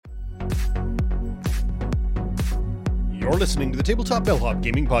You're listening to the Tabletop Bellhop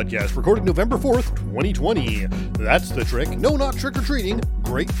Gaming Podcast, recorded November 4th, 2020. That's the trick. No, not trick-or-treating.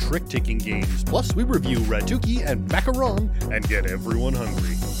 Great trick-taking games. Plus, we review Ratuki and Macaron and get everyone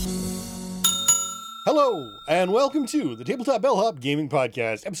hungry. Hello, and welcome to the Tabletop Bellhop Gaming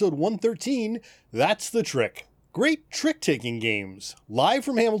Podcast, episode 113, That's the Trick. Great trick-taking games. Live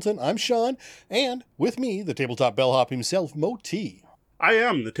from Hamilton, I'm Sean, and with me, the Tabletop Bellhop himself, Mo T. I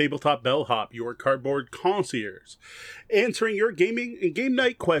am the Tabletop Bellhop, your cardboard concierge, answering your gaming and game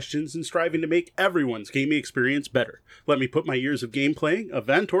night questions and striving to make everyone's gaming experience better. Let me put my years of game playing,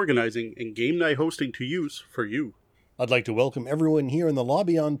 event organizing, and game night hosting to use for you. I'd like to welcome everyone here in the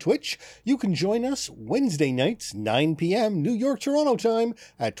lobby on Twitch. You can join us Wednesday nights, 9 p.m. New York, Toronto time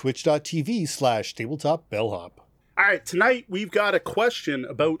at twitch.tv/tabletopbellhop. All right, tonight we've got a question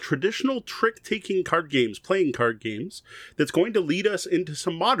about traditional trick-taking card games, playing card games, that's going to lead us into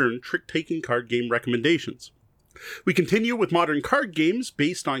some modern trick-taking card game recommendations. We continue with modern card games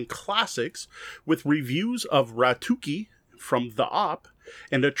based on classics with reviews of Ratuki from The Op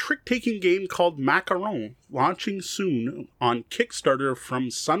and a trick-taking game called Macaron, launching soon on Kickstarter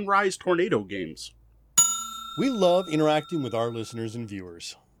from Sunrise Tornado Games. We love interacting with our listeners and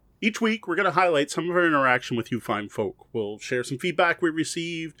viewers. Each week, we're going to highlight some of our interaction with you fine folk. We'll share some feedback we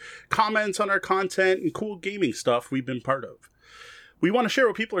received, comments on our content, and cool gaming stuff we've been part of. We want to share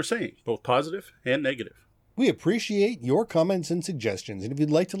what people are saying, both positive and negative. We appreciate your comments and suggestions, and if you'd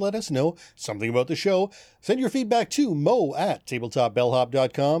like to let us know something about the show, send your feedback to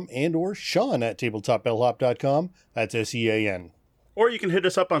mo@tabletopbellhop.com and or sean@tabletopbellhop.com. That's SEAN. Or you can hit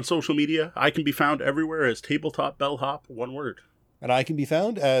us up on social media. I can be found everywhere as Tabletop Bellhop, one word. And I can be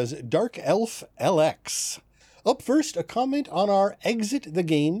found as Dark Elf LX. Up first, a comment on our Exit the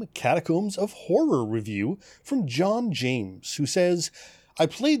Game Catacombs of Horror review from John James, who says, I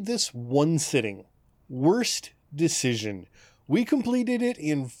played this one sitting. Worst decision. We completed it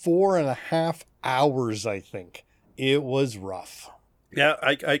in 4.5 hours, I think. It was rough. Yeah,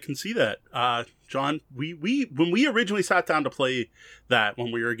 I can see that. John, we when we originally sat down to play that,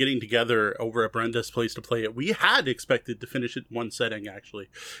 when we were getting together over at Brenda's place to play it, we had expected to finish it in one setting, actually.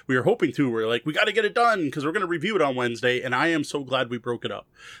 We were hoping to. We were like, we got to get it done because we're going to review it on Wednesday, and I am so glad we broke it up.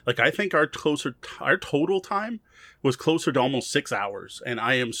 Like, I think our total time was closer to almost 6 hours, and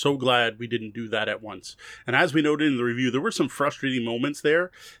I am so glad we didn't do that at once. And as we noted in the review, there were some frustrating moments there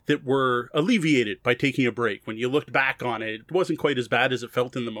that were alleviated by taking a break. When you looked back on it, it wasn't quite as bad as it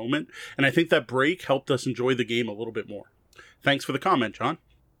felt in the moment, and I think that break helped us enjoy the game a little bit more. Thanks for the comment, John.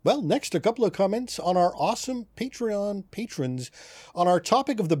 Well, next, a couple of comments on our awesome Patreon patrons on our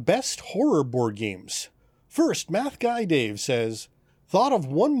topic of the best horror board games. First, Math Guy Dave says, thought of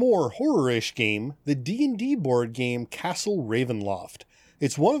one more horror-ish game, the D&D board game Castle Ravenloft.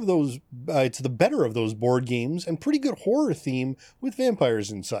 It's one of those, it's the better of those board games and pretty good horror theme with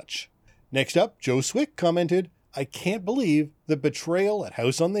vampires and such. Next up, Joe Swick commented, I can't believe that Betrayal at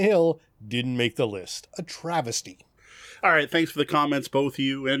House on the Hill didn't make the list. A travesty. All right, thanks for the comments, both of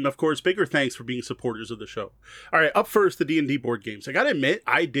you. And, of course, bigger thanks for being supporters of the show. All right, up first, the D&D board games. I got to admit,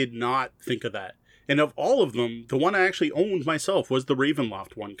 I did not think of that. And of all of them, the one I actually owned myself was the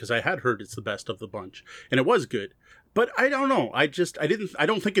Ravenloft one, because I had heard it's the best of the bunch. And it was good. But I don't know. I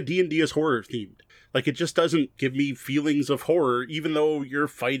don't think a D&D is horror themed. Like, it just doesn't give me feelings of horror, even though you're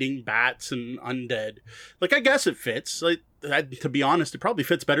fighting bats and undead. Like, I guess it fits. Like, to be honest, it probably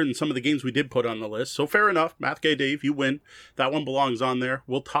fits better than some of the games we did put on the list. So fair enough. Math Guy Dave, you win. That one belongs on there.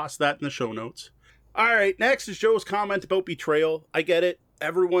 We'll toss that in the show notes. All right, next is Joe's comment about Betrayal. I get it.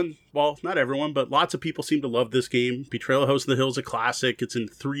 Everyone, well, not everyone, but lots of people seem to love this game. Betrayal House on the Hill is a classic. It's in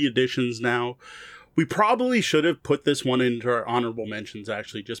 3 editions now. We probably should have put this one into our honorable mentions,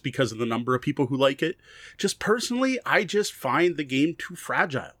 actually, just because of the number of people who like it. Just personally, I just find the game too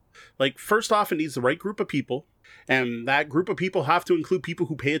fragile. Like, first off, it needs the right group of people, and that group of people have to include people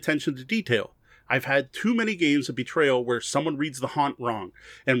who pay attention to detail. I've had too many games of Betrayal where someone reads the haunt wrong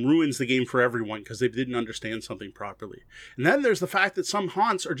and ruins the game for everyone because they didn't understand something properly. And then there's the fact that some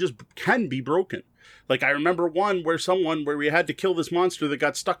haunts can be broken. Like, I remember one where we had to kill this monster that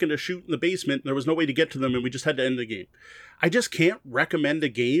got stuck in a chute in the basement and there was no way to get to them and we just had to end the game. I just can't recommend a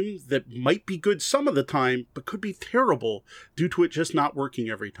game that might be good some of the time, but could be terrible due to it just not working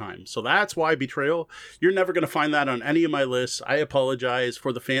every time. So that's why Betrayal, you're never going to find that on any of my lists. I apologize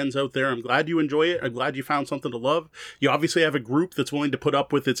for the fans out there. I'm glad you enjoy it. I'm glad you found something to love. You obviously have a group that's willing to put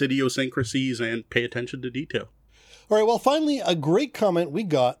up with its idiosyncrasies and pay attention to detail. All right, well, finally, a great comment we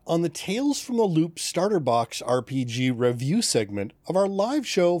got on the Tales from the Loop Starter Box RPG review segment of our live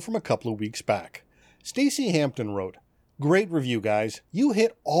show from a couple of weeks back. Stacey Hampton wrote, Great review, guys. You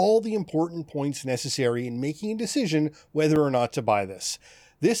hit all the important points necessary in making a decision whether or not to buy this.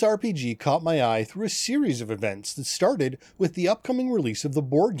 This RPG caught my eye through a series of events that started with the upcoming release of the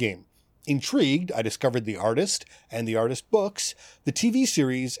board game. Intrigued, I discovered the artist and the artist books, the TV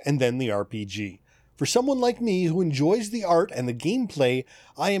series, and then the RPG. For someone like me who enjoys the art and the gameplay,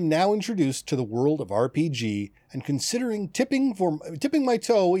 I am now introduced to the world of RPG and considering tipping my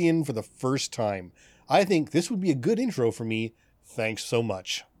toe in for the first time. I think this would be a good intro for me. Thanks so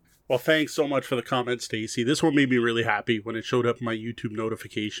much. Well, thanks so much for the comment, Stacy. This one made me really happy when it showed up in my YouTube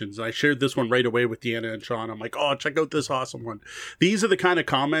notifications. I shared this one right away with Deanna and Sean. I'm like, oh, check out this awesome one. These are the kind of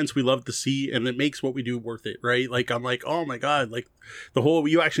comments we love to see, and it makes what we do worth it, right? Like, I'm like, oh my God, like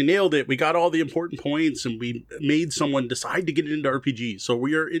you actually nailed it. We got all the important points, and we made someone decide to get into RPGs. So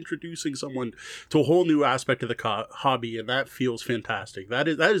we are introducing someone to a whole new aspect of the hobby, and that feels fantastic. That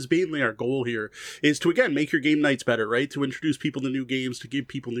is mainly our goal here, is to, again, make your game nights better, right? To introduce people to new games, to give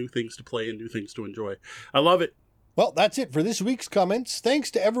people new things to play and new things to enjoy. I love it. Well, that's it for this week's comments. Thanks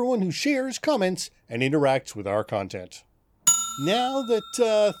to everyone who shares, comments, and interacts with our content. Now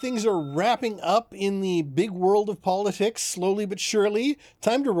that things are wrapping up in the big world of politics, slowly but surely,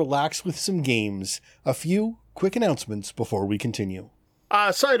 time to relax with some games. A few quick announcements before we continue.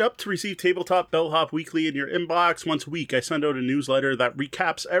 Sign up to receive Tabletop Bellhop Weekly in your inbox. Once a week, I send out a newsletter that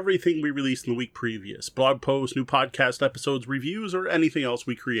recaps everything we released in the week previous. Blog posts, new podcast episodes, reviews, or anything else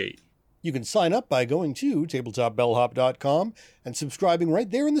we create. You can sign up by going to tabletopbellhop.com and subscribing right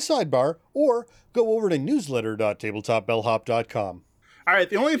there in the sidebar, or go over to newsletter.tabletopbellhop.com. All right,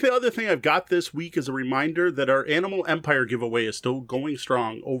 the only other thing I've got this week is a reminder that our Animal Empire giveaway is still going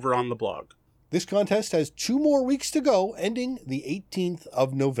strong over on the blog. This contest has 2 more weeks to go, ending the 18th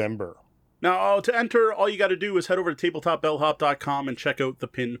of November. Now, to enter, all you got to do is head over to tabletopbellhop.com and check out the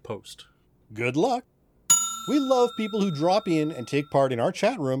pinned post. Good luck! We love people who drop in and take part in our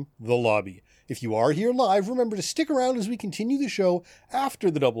chat room, The Lobby. If you are here live, remember to stick around as we continue the show after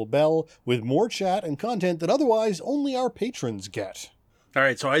the double bell with more chat and content that otherwise only our patrons get. All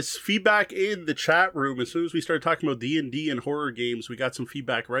right, so I feedback in the chat room. As soon as we started talking about D&D and horror games, we got some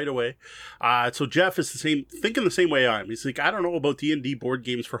feedback right away. So Jeff is thinking the same way I am. He's like, I don't know about D&D board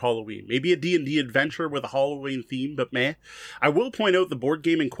games for Halloween. Maybe a D&D adventure with a Halloween theme, but meh. I will point out the board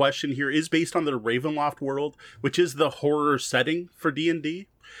game in question here is based on the Ravenloft world, which is the horror setting for D&D.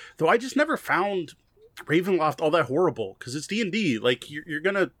 Though I just never found Ravenloft all that horrible, because it's D&D. Like, you're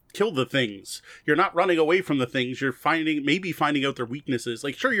gonna kill the things. You're not running away from the things. You're finding out their weaknesses.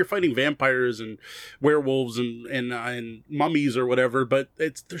 Like, sure, you're fighting vampires and werewolves and mummies or whatever, but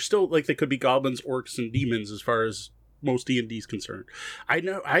they're still, like, they could be goblins, orcs, and demons as far as most D&D is concerned.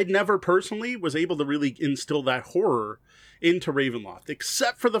 I never personally was able to really instill that horror into Ravenloft,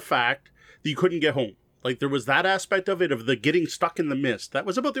 except for the fact that you couldn't get home. Like, there was that aspect of it, of the getting stuck in the mist. That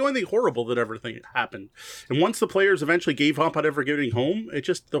was about the only thing horrible that ever happened. And once the players eventually gave up on ever getting home,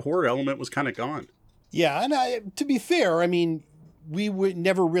 the horror element was kind of gone. Yeah, and to be fair, I mean, we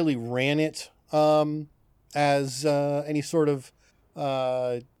never really ran it as any sort of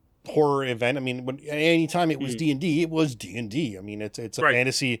horror event. I mean, anytime it was D&D, it was D&D. I mean, it's a right.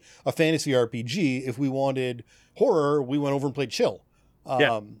 fantasy RPG. If we wanted horror, we went over and played Chill.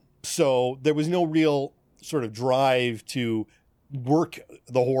 So there was no real sort of drive to work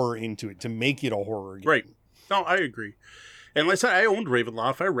the horror into it, to make it a horror game. Right. No, I agree. And like I said, I owned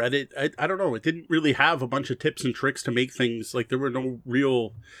Ravenloft. I read it. I don't know. It didn't really have a bunch of tips and tricks to make things. Like, there were no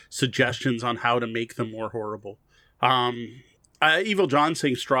real suggestions on how to make them more horrible. Evil John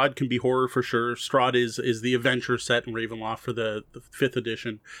saying Strahd can be horror for sure. Strahd is the adventure set in Ravenloft for the 5th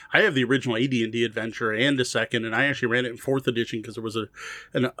edition. I have the original AD&D adventure and a second, and I actually ran it in 4th edition because there was an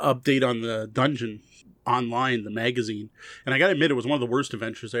update on the dungeon online, the magazine. And I got to admit, it was one of the worst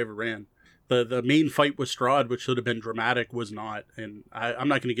adventures I ever ran. The main fight with Strahd, which should have been dramatic, was not. And I'm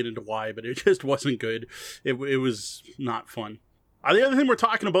not going to get into why, but it just wasn't good. It was not fun. The other thing we're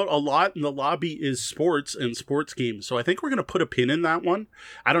talking about a lot in the lobby is sports and sports games. So I think we're going to put a pin in that one.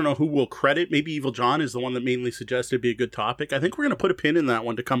 I don't know who will credit. Maybe Evil John is the one that mainly suggested it'd be a good topic. I think we're going to put a pin in that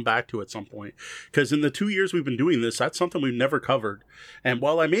one to come back to at some point. Because in the 2 years we've been doing this, that's something we've never covered. And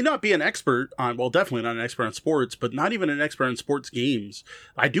while I may not be an expert on, well, definitely not an expert on sports, but not even an expert on sports games,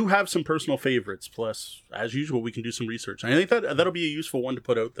 I do have some personal favorites. Plus, as usual, we can do some research. And I think that'll be a useful one to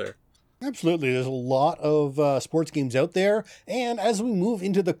put out there. Absolutely. There's a lot of sports games out there. And as we move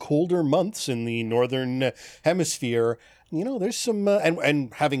into the colder months in the northern hemisphere, you know, there's some,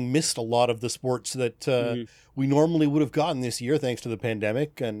 and having missed a lot of the sports that we normally would have gotten this year, thanks to the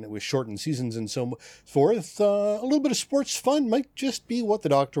pandemic and with shortened seasons and so forth, a little bit of sports fun might just be what the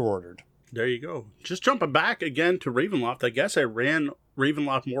doctor ordered. There you go. Just jumping back again to Ravenloft, I guess I ran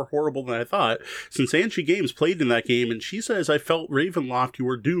Ravenloft more horrible than I thought, since Angie Games played in that game, and she says, I felt Ravenloft, you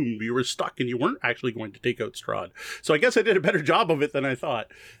were doomed, you were stuck, and you weren't actually going to take out Strahd. So I guess I did a better job of it than I thought.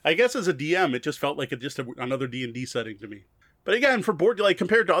 I guess as a DM, it just felt like another D&D setting to me. But again, for board, like,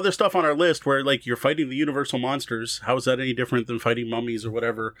 compared to other stuff on our list where, like, you're fighting the universal monsters, how is that any different than fighting mummies or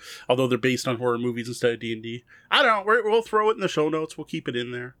whatever, although they're based on horror movies instead of D&D? I don't know. We'll throw it in the show notes. We'll keep it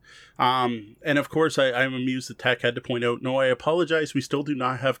in there. And, of course, I'm amused that Tech had to point out, no, I apologize, we still do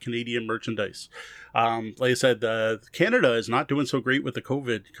not have Canadian merchandise. Like I said, Canada is not doing so great with the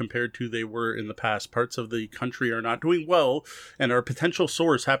COVID compared to they were in the past. Parts of the country are not doing well, and our potential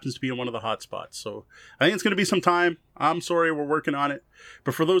source happens to be in one of the hot spots. So I think it's going to be some time. I'm sorry, we're working on it.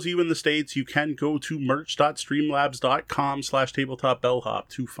 But for those of you in the States, you can go to merch.streamlabs.com/tabletopbellhop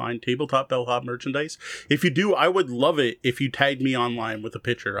to find Tabletop Bellhop merchandise. If you do, I would love it if you tagged me online with a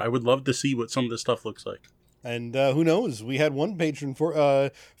picture. I would love to see what some of this stuff looks like. And who knows? We had one patron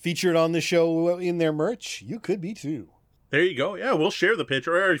featured on the show in their merch. You could be too. There you go. Yeah, we'll share the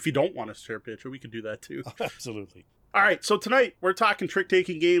picture. Or if you don't want to share a picture, we could do that too. Absolutely. All right, so tonight we're talking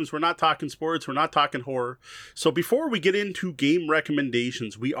trick-taking games. We're not talking sports. We're not talking horror. So before we get into game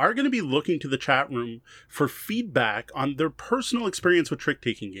recommendations, we are going to be looking to the chat room for feedback on their personal experience with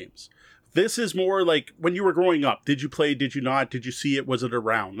trick-taking games. This is more like when you were growing up. Did you play? Did you not? Did you see it? Was it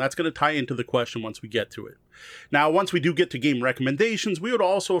around? That's going to tie into the question once we get to it. Now, once we do get to game recommendations, we would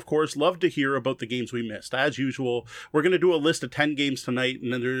also, of course, love to hear about the games we missed. As usual, we're going to do a list of 10 games tonight,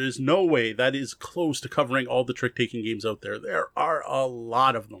 and there is no way that is close to covering all the trick-taking games out there. There are a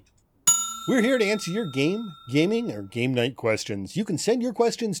lot of them. We're here to answer your gaming, or game night questions. You can send your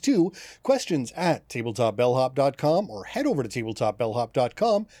questions to questions@tabletopbellhop.com or head over to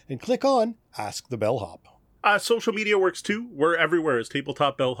tabletopbellhop.com and click on Ask the Bellhop. Social media works too. We're everywhere as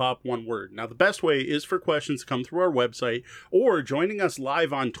Tabletop Bellhop, one word. Now, the best way is for questions to come through our website or joining us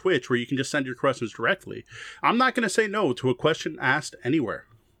live on Twitch, where you can just send your questions directly. I'm not going to say no to a question asked anywhere.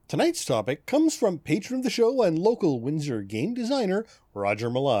 Tonight's topic comes from patron of the show and local Windsor game designer, Roger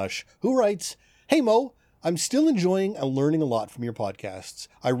Malash, who writes, Hey Mo, I'm still enjoying and learning a lot from your podcasts.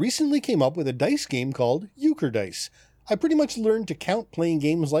 I recently came up with a dice game called Euchre Dice. I pretty much learned to count playing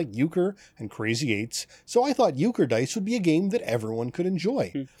games like Euchre and Crazy Eights, so I thought Euchre Dice would be a game that everyone could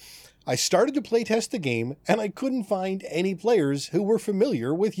enjoy. I started to playtest the game, and I couldn't find any players who were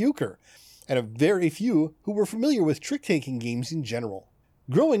familiar with Euchre, and a very few who were familiar with trick-taking games in general.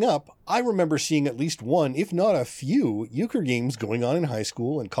 Growing up, I remember seeing at least one, if not a few, euchre games going on in high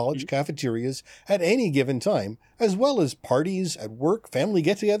school and college cafeterias at any given time, as well as parties, at work, family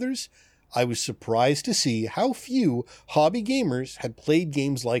get-togethers. I was surprised to see how few hobby gamers had played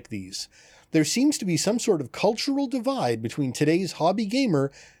games like these. There seems to be some sort of cultural divide between today's hobby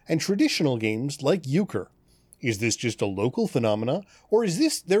gamer and traditional games like euchre. Is this just a local phenomena, or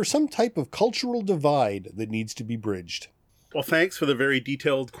is there some type of cultural divide that needs to be bridged? Well, thanks for the very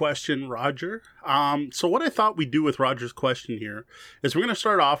detailed question, Roger. So what I thought we'd do with Roger's question here is we're going to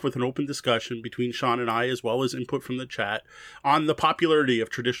start off with an open discussion between Sean and I, as well as input from the chat, on the popularity of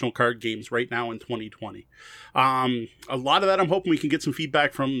traditional card games right now in 2020. A lot of that I'm hoping we can get some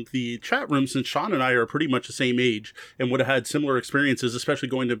feedback from the chat room, since Sean and I are pretty much the same age and would have had similar experiences, especially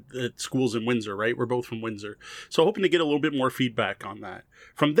going to schools in Windsor, right? We're both from Windsor. So hoping to get a little bit more feedback on that.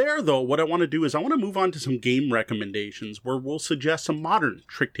 From there, though, what I want to do is I want to move on to some game recommendations where we'll suggest some modern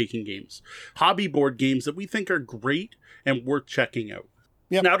trick-taking games, hobby board games that we think are great and worth checking out.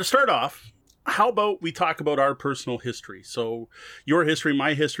 Yep. Now, to start off, how about we talk about our personal history? So your history,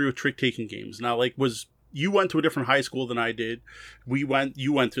 my history with trick-taking games. Now, you went to a different high school than I did. You went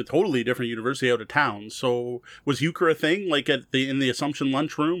to a totally different university out of town. So was euchre a thing, like in the Assumption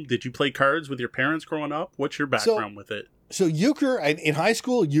lunchroom? Did you play cards with your parents growing up? What's your background with it? So euchre, in high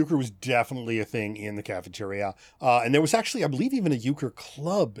school, euchre was definitely a thing in the cafeteria. And there was actually, I believe, even a euchre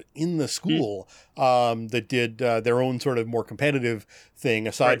club in the school that did their own sort of more competitive thing,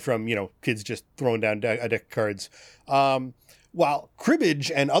 aside from, kids just throwing down a deck of cards. While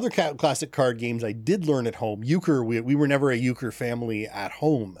cribbage and other classic card games I did learn at home, euchre, we were never a euchre family at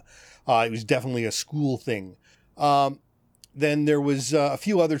home. It was definitely a school thing. Then there was a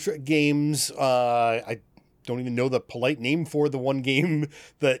few other games. I don't even know the polite name for the one game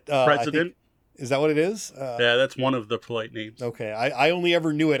that President. Is that what it is? Yeah, that's one of the polite names. Okay, I only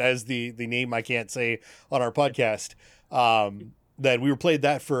ever knew it as the name I can't say on our podcast. That we played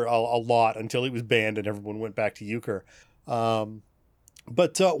that for a lot until it was banned and everyone went back to euchre.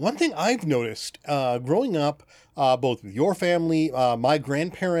 But one thing I've noticed growing up, both with your family, my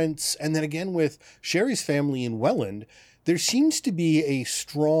grandparents, and then again with Sherry's family in Welland, there seems to be a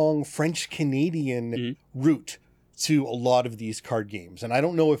strong French-Canadian root to a lot of these card games. And I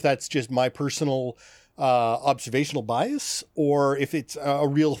don't know if that's just my personal observational bias or if it's a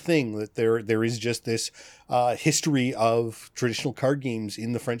real thing that there is just this history of traditional card games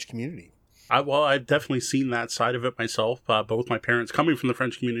in the French community. I've definitely seen that side of it myself. Both my parents coming from the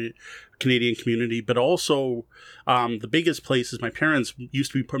French community, Canadian community, but also the biggest place is my parents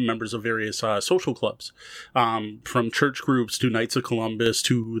used to be members of various social clubs, from church groups to Knights of Columbus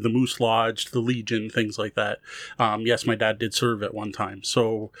to the Moose Lodge to the Legion, things like that. Yes, my dad did serve at one time.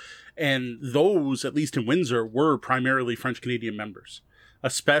 So, and those, at least in Windsor, were primarily French Canadian members.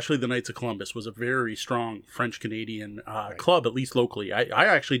 Especially the Knights of Columbus was a very strong French-Canadian club, at least locally. I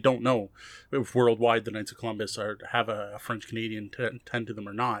actually don't know if worldwide the Knights of Columbus have a French-Canadian tend to them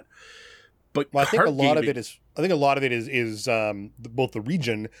or not. But I think a lot of it is both the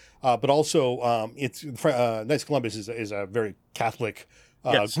region, but also it's Knights of Columbus is a very Catholic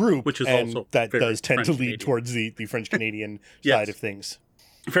group, which is and also that does tend to French-Canadian. lead towards the French-Canadian side of things.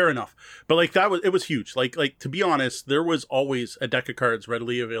 Fair enough. But like it was huge. Like to be honest, there was always a deck of cards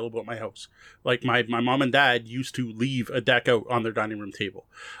readily available at my house. Like my mom and dad used to leave a deck out on their dining room table.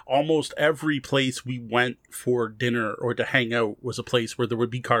 Almost every place we went for dinner or to hang out was a place where there would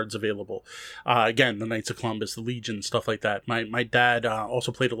be cards available. Again, the Knights of Columbus, the Legion, stuff like that. My dad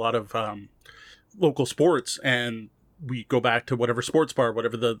also played a lot of local sports, and we go back to whatever sports bar,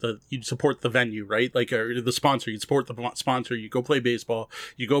 whatever you'd support the venue, right? Like the sponsor, you'd support the sponsor, you go play baseball,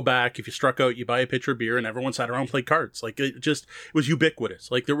 you go back, if you struck out, you buy a pitcher of beer, and everyone sat around and played cards. Like it was ubiquitous.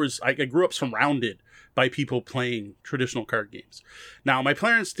 Like I grew up surrounded by people playing traditional card games. Now, my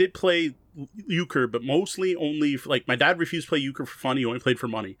parents did play euchre, but mostly only, like my dad refused to play euchre for fun, he only played for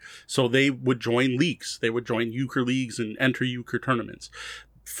money. So they would join leagues. They would join euchre leagues and enter euchre tournaments.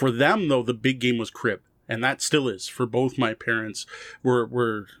 For them, though, the big game was crib. And that still is for both my parents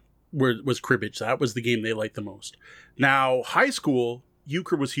was cribbage. That was the game they liked the most. Now, high school,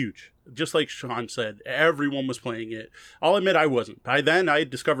 euchre was huge. Just like Sean said, everyone was playing it. I'll admit I wasn't. By then, I had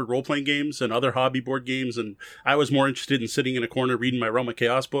discovered role-playing games and other hobby board games, and I was more interested in sitting in a corner reading my Realm of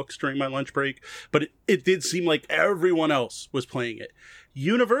Chaos books during my lunch break. But it did seem like everyone else was playing it.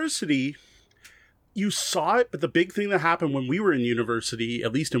 University, you saw it, but the big thing that happened when we were in university,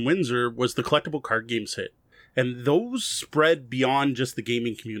 at least in Windsor, was the collectible card games hit. And those spread beyond just the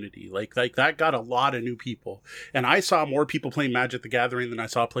gaming community. Like that got a lot of new people. And I saw more people playing Magic the Gathering than I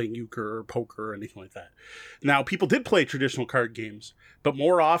saw playing euchre or poker or anything like that. Now, people did play traditional card games, but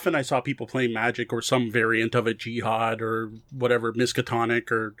more often I saw people playing Magic or some variant of it, Jihad or whatever,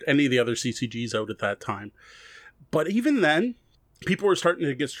 Miskatonic or any of the other CCGs out at that time. But even then, people were starting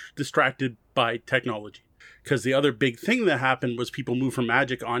to get distracted by technology, because the other big thing that happened was people moved from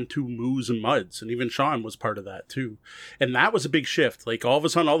Magic onto Moos and Muds, and even Sean was part of that too. And that was a big shift. Like all of a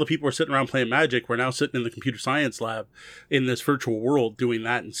sudden, all the people were sitting around playing Magic were now sitting in the computer science lab in this virtual world doing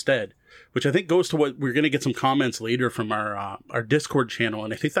that instead, which I think goes to what we're going to get some comments later from our Discord channel,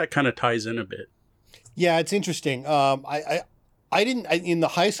 and I think that kind of ties in a bit. Yeah, it's interesting. I didn't in the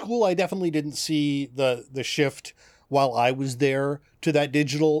high school. I definitely didn't see the shift while I was there to that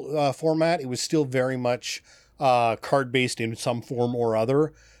digital format. It was still very much card-based in some form or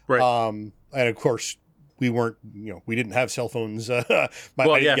other. Right. And of course, we didn't have cell phones. I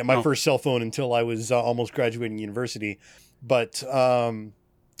didn't get my first cell phone until I was almost graduating university. But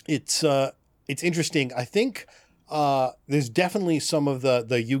it's interesting. I think there's definitely some of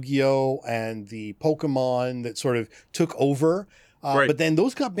the Yu-Gi-Oh! And the Pokemon that sort of took over. Right. But then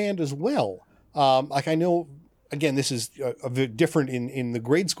those got banned as well. Like I know, again, this is a bit different in the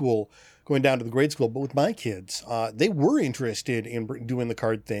grade school, going down to the grade school, but with my kids, they were interested in doing the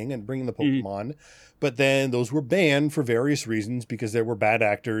card thing and bringing the Pokemon, but then those were banned for various reasons because there were bad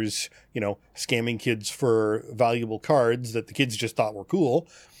actors, scamming kids for valuable cards that the kids just thought were cool.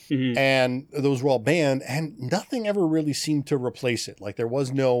 Mm-hmm. And those were all banned, and nothing ever really seemed to replace it. Like there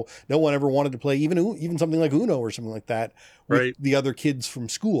was no one ever wanted to play even something like Uno or something like that with the other kids from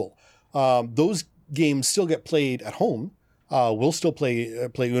school. Those games still get played at home. We'll still play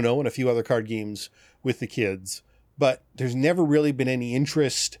Uno and a few other card games with the kids, but there's never really been any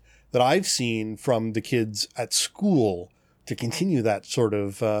interest that I've seen from the kids at school to continue that sort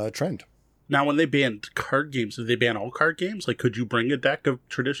of trend. Now, when they banned card games, did they ban all card games? Like, could you bring a deck of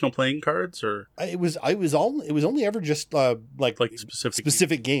traditional playing cards, or it was only ever just like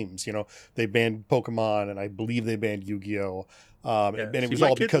specific games. They banned Pokemon, and I believe they banned Yu-Gi-Oh. And it was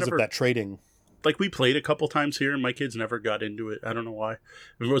all because of that trading. Like, we played a couple times here, and my kids never got into it. I don't know why.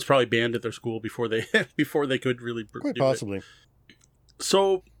 It was probably banned at their school before they could really quite possibly.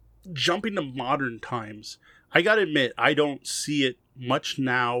 So, jumping to modern times, I gotta admit, I don't see it much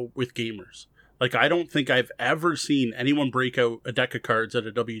now with gamers. Like, I don't think I've ever seen anyone break out a deck of cards at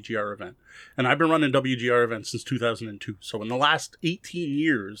a WGR event. And I've been running WGR events since 2002. So in the last 18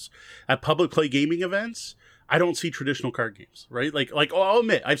 years at public play gaming events, I don't see traditional card games, right? Like, I'll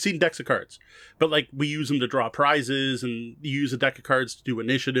admit, I've seen decks of cards, but like we use them to draw prizes, and you use a deck of cards to do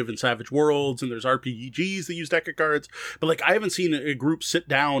initiative and Savage Worlds, and there's RPGs that use deck of cards. But like, I haven't seen a group sit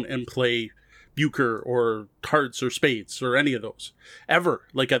down and play Euchre or Hearts or Spades or any of those ever,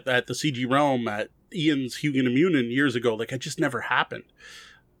 like at the CG Realm, at Ian's Hugin Immunin years ago. Like, it just never happened.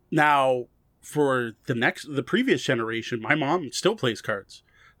 Now, for the previous generation, my mom still plays cards.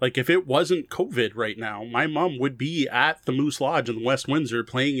 Like, if it wasn't COVID right now, my mom would be at the Moose Lodge in West Windsor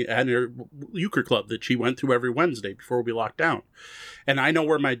playing at her euchre club that she went to every Wednesday before we locked down. And I know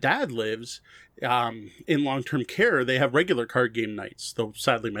where my dad lives, in long-term care, they have regular card game nights, though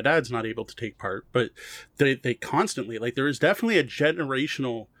sadly my dad's not able to take part. But they constantly, like, there is definitely a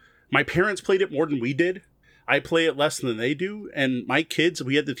generational... My parents played it more than we did. I play it less than they do. And my kids,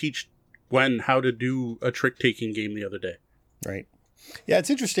 we had to teach Gwen how to do a trick-taking game the other day. Right. Yeah, it's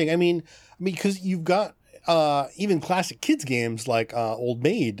interesting. I mean, because you've got even classic kids games like Old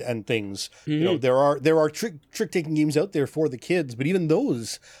Maid and things. Mm-hmm. You know, there are trick-taking games out there for the kids, but even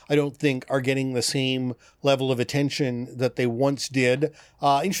those I don't think are getting the same level of attention that they once did.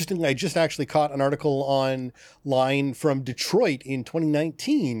 Interestingly, I just actually caught an article online from Detroit in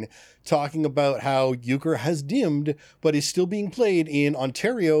 2019 talking about how euchre has dimmed, but is still being played in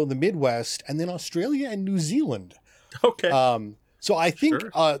Ontario, the Midwest, and then Australia and New Zealand. Okay. So I think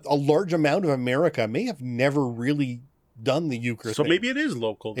a large amount of America may have never really done the euchre so thing. Maybe it is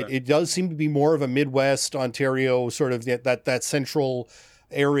local then. It does seem to be more of a Midwest, Ontario, sort of that central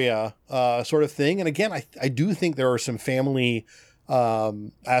area sort of thing. And again, I do think there are some family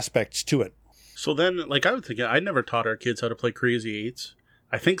aspects to it. So then, like, I would think, I never taught our kids how to play Crazy Eights.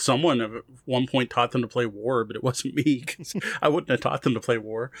 I think someone at one point taught them to play War, but it wasn't me, because I wouldn't have taught them to play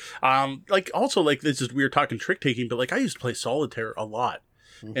War. This is weird talking trick taking, but like, I used to play Solitaire a lot.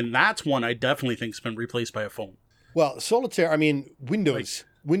 Mm-hmm. And that's one I definitely think's been replaced by a phone. Well, Solitaire, I mean, Windows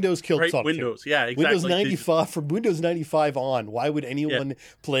killed Solitaire. Windows, yeah, exactly. Windows 95, from Windows 95 on, why would anyone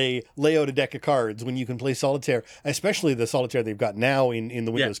lay out a deck of cards when you can play Solitaire, especially the Solitaire they've got now in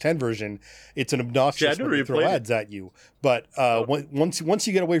the Windows 10 version? It's an obnoxious when they throw ads at you. But once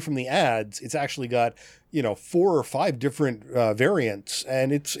you get away from the ads, it's actually got 4 or 5 different variants,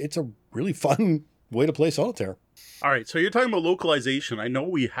 and it's a really fun way to play Solitaire. All right, so you're talking about localization. I know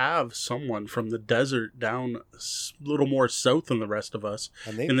we have someone from the desert down a little more south than the rest of us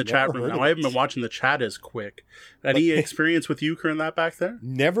in the chat room. Now, I haven't been watching the chat as quick. Any experience with euchre in that back there?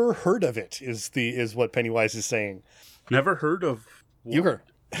 Never heard of it, is what Pennywise is saying. Never heard of euchre.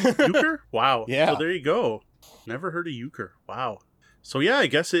 Euchre? Wow. Yeah. So there you go. Never heard of euchre. Wow. So yeah, I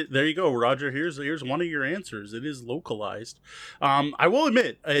guess there you go, Roger. Here's one of your answers. It is localized. I will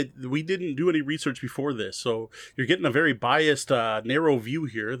admit, we didn't do any research before this, so you're getting a very biased, narrow view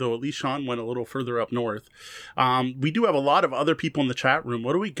here, though at least Sean went a little further up north. We do have a lot of other people in the chat room.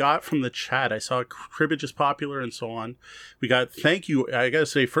 What do we got from the chat? I saw cribbage is popular and so on. We got, thank you. I gotta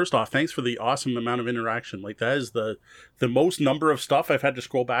say, first off, thanks for the awesome amount of interaction. Like, that is the most number of stuff I've had to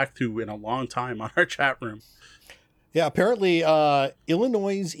scroll back to in a long time on our chat room. Yeah, apparently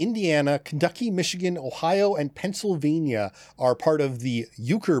Illinois, Indiana, Kentucky, Michigan, Ohio, and Pennsylvania are part of the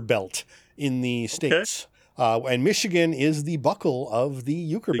euchre belt in the states. And Michigan is the buckle of the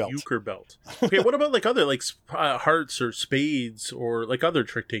euchre belt. Euchre belt. Okay, what about like other hearts or spades or like other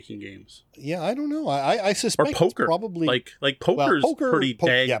trick-taking games? Yeah, I don't know. I suspect or poker. It's probably like poker's pretty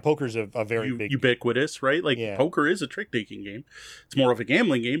dang. Yeah, poker's a very big ubiquitous, right? Like poker is a trick-taking game. It's more of a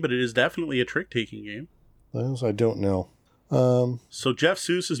gambling game, but it is definitely a trick-taking game. Those I don't know. So Jeff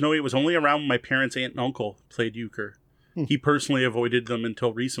Seuss says, no, it was only around when my parents' aunt and uncle played euchre. He personally avoided them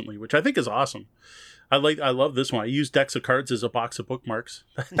until recently, which I think is awesome. I love this one. I use decks of cards as a box of bookmarks.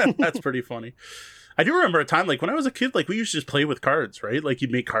 That's pretty funny. I do remember a time, like when I was a kid, like we used to just play with cards, right? Like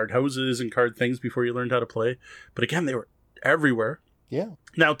you'd make card houses and card things before you learned how to play. But again, they were everywhere. Yeah.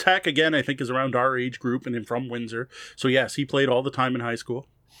 Now, Tech, again, I think is around our age group and from Windsor. So yes, he played all the time in high school.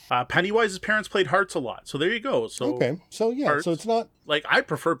 Pennywise's parents played hearts a lot. So there you go. So okay. So yeah, hearts, so it's not like I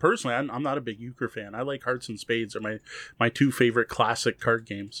prefer personally, I'm not a big euchre fan. I like hearts and spades are my 2 favorite classic card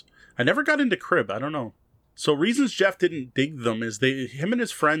games. I never got into crib. I don't know. So reasons Jeff didn't dig them is him and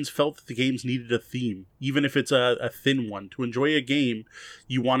his friends felt that the games needed a theme, even if it's a thin one. To enjoy a game,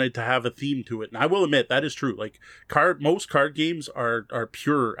 you wanted to have a theme to it. And I will admit, that is true. Like, most card games are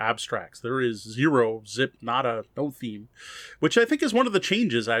pure abstracts. There is zero, zip, nada, no theme. Which I think is one of the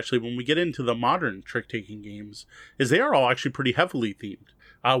changes, actually, when we get into the modern trick-taking games, is they are all actually pretty heavily themed.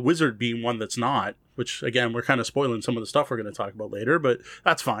 Wizard being one that's not. Which, again, we're kind of spoiling some of the stuff we're going to talk about later, but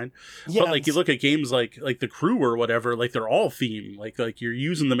that's fine. Yeah, but, like, you look at games like The Crew or whatever, like, they're all themed. Like you're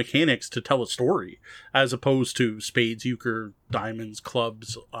using the mechanics to tell a story, as opposed to spades, euchre, diamonds,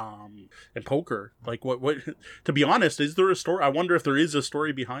 clubs, and poker. Like, what? To be honest, is there a story? I wonder if there is a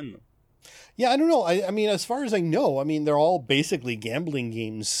story behind them. Yeah, I don't know. I mean, as far as I know, I mean, they're all basically gambling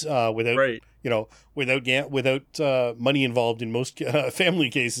games without... Right. Without money involved in most family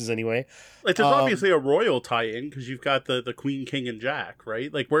cases, anyway. Like, there's obviously a royal tie-in because you've got the Queen, King, and Jack,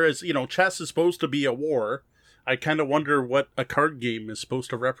 right? Like, whereas chess is supposed to be a war, I kind of wonder what a card game is supposed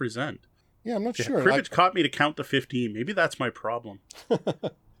to represent. Yeah, I'm not sure. Cribbage caught me to count to 15. Maybe that's my problem.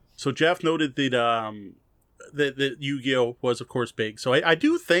 So Jeff noted that Yu-Gi-Oh was, of course, big. So I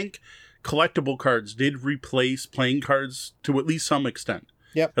do think collectible cards did replace playing cards to at least some extent.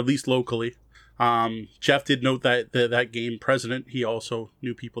 Yep. At least locally. Jeff did note that game President, he also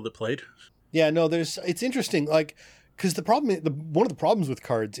knew people that played. Yeah, no, it's interesting, like, because one of the problems with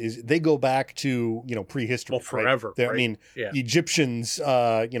cards is they go back to, prehistory. Well, forever. Right? Right? I mean, the Egyptians,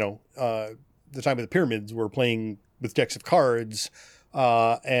 the time of the pyramids were playing with decks of cards,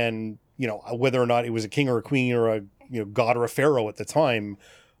 and, whether or not it was a king or a queen or a, god or a pharaoh at the time,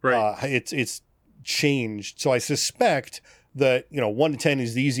 right. It's changed. So I suspect that 1 to 10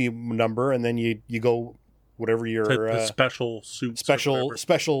 is the easy number, and then you go whatever your the special suits,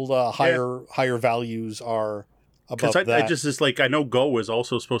 higher values are above that. I just I know Go is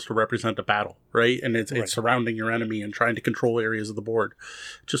also supposed to represent a battle, right? And it's surrounding your enemy and trying to control areas of the board.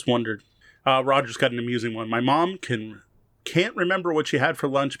 Just wondered. Roger's got an amusing one. My mom can't remember what she had for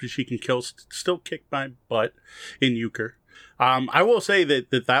lunch, but she can still kick my butt in euchre. I will say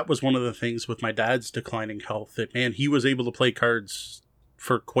that was one of the things with my dad's declining health, that, man, he was able to play cards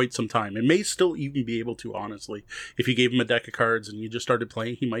for quite some time, and may still even be able to, honestly. If you gave him a deck of cards and you just started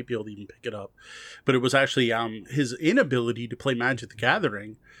playing, he might be able to even pick it up. But it was actually his inability to play Magic the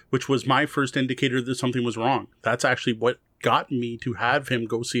Gathering, which was my first indicator that something was wrong. That's actually what got me to have him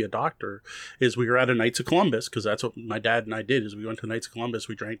go see a doctor. Is we were at a Knights of Columbus, because that's what my dad and I did. Is we went to Knights of Columbus,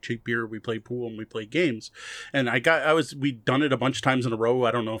 we drank cheap beer, we played pool, and we played games. And we'd done it a bunch of times in a row. I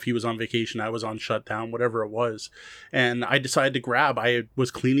don't know if he was on vacation, I was on shutdown, whatever it was. And I decided to I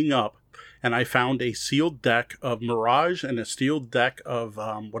was cleaning up, and I found a sealed deck of Mirage and a sealed deck of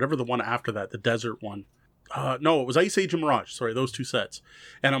whatever the one after that, the desert one. No, it was Ice Age and Mirage. Sorry, those two sets.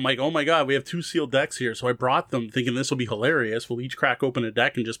 And I'm like, oh my god, we have 2 sealed decks here. So I brought them thinking this will be hilarious. We'll each crack open a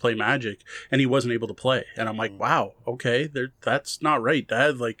deck and just play Magic. And he wasn't able to play. And I'm like, wow, okay, that's not right,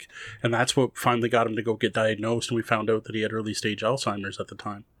 Dad. And that's what finally got him to go get diagnosed. And we found out that he had early stage Alzheimer's at the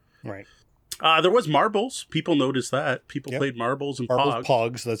time. Right. There was marbles. People noticed that. People played marbles and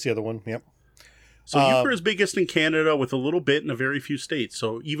Pogs. That's the other one. Yep. So euchre is biggest in Canada, with a little bit in a very few states.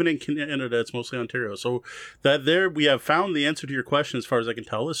 So even in Canada, it's mostly Ontario. So we have found the answer to your question, as far as I can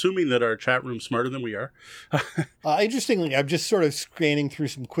tell, assuming that our chat room's smarter than we are. Interestingly, I'm just sort of scanning through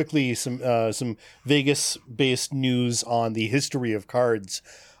some Vegas-based news on the history of cards,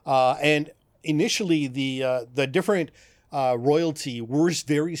 and initially the different royalty were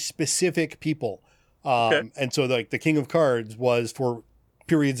very specific people, and so the King of Cards was for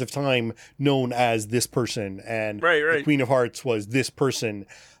periods of time known as this person, and the Queen of Hearts was this person,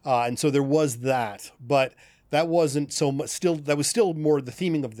 and so there was that, but that wasn't so much. That was still more the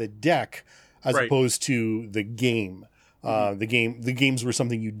theming of the deck as opposed to the game. The games were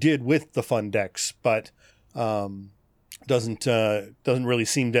something you did with the fun decks, but doesn't really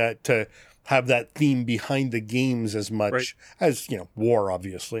seem to have that theme behind the games as much as war.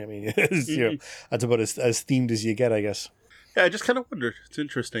 Obviously, I mean, that's about as themed as you get, I guess. Yeah, I just kind of wondered. It's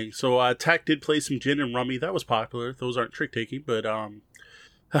interesting. So Tack did play some gin and rummy. That was popular. Those aren't trick-taking, but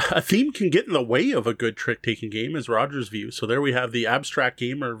a theme can get in the way of a good trick-taking game, is Roger's view. So there we have the abstract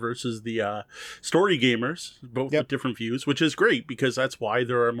gamer versus the story gamers, both with different views, which is great, because that's why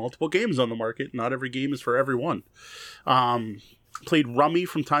there are multiple games on the market. Not every game is for everyone. Played rummy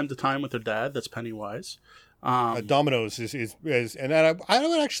from time to time with their dad. That's Pennywise. Dominoes is and I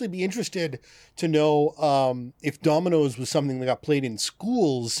would actually be interested to know if Dominoes was something that got played in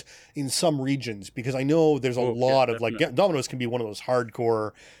schools in some regions, because I know there's a lot of like Dominoes can be one of those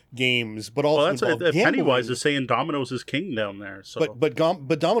hardcore games, but also that's Pennywise is saying Dominoes is king down there. So, but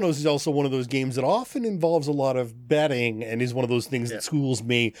Dominoes is also one of those games that often involves a lot of betting and is one of those things that schools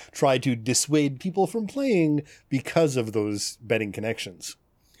may try to dissuade people from playing because of those betting connections.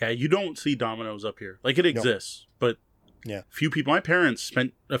 Yeah, you don't see Dominoes up here. Like, it exists, but few people. My parents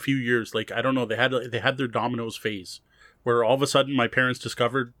spent a few years, like, I don't know, they had their Dominoes phase, where all of a sudden my parents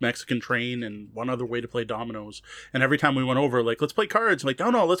discovered Mexican Train and one other way to play Dominoes. And every time we went over, like, let's play cards. I'm like,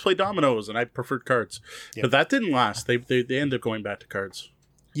 no, let's play Dominoes. And I preferred cards. Yep. But that didn't last. They ended up going back to cards.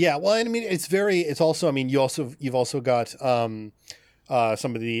 Yeah, well, I mean, it's also, I mean, you've also got some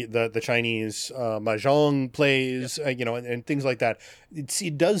of the Chinese mahjong plays, and things like that.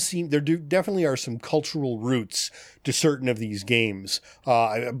 It does seem there definitely are some cultural roots to certain of these games.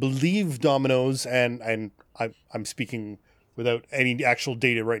 I believe Dominoes, and I'm speaking without any actual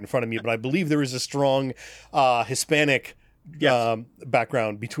data right in front of me, but I believe there is a strong Hispanic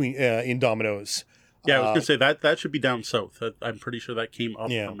background between in Dominoes. Yeah, I was gonna say that should be down south. I'm pretty sure that came up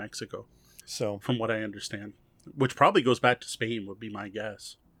from Mexico. So, from what I understand. Which probably goes back to Spain, would be my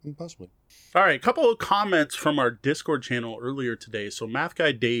guess. Possibly. All right, a couple of comments from our Discord channel earlier today. So Math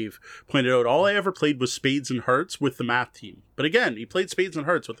Guy Dave pointed out, all I ever played was Spades and Hearts with the math team. But again, he played Spades and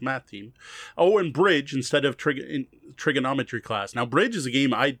Hearts with the math team. Oh, and Bridge instead of trigonometry class. Now, Bridge is a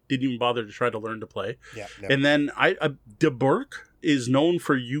game I didn't even bother to try to learn to play. Yeah. And then De Burke is known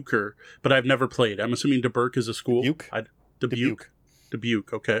for euchre, but I've never played. I'm assuming De Burke is a school.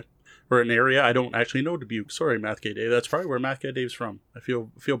 Dubuque, okay. Or an area. I don't actually know Dubuque. Sorry, Math Guy Dave. That's probably where Math Guy Dave's from. I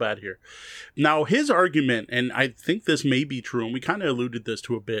feel bad here. Now, his argument, and I think this may be true, and we kind of alluded this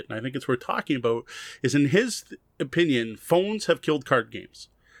to a bit, and I think it's worth talking about, is in his opinion, phones have killed card games.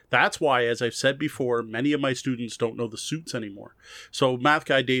 That's why, as I've said before, many of my students don't know the suits anymore. So Math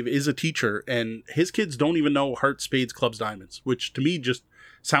Guy Dave is a teacher, and his kids don't even know hearts, spades, clubs, diamonds, which to me just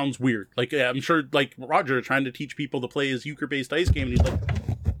sounds weird. Like, I'm sure, like, Roger trying to teach people to play his euchre-based dice game, and he's like...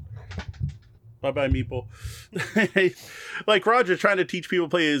 Bye-bye, Meeple. Like Roger trying to teach people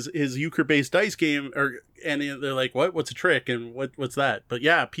to play his euchre-based dice game, and they're like, what? What's a trick? And what's that? But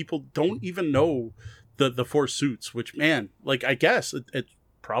yeah, people don't even know the four suits, which, man, like, I guess it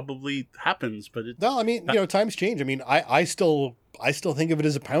probably happens, but no, I mean, times change. I mean, I still think of it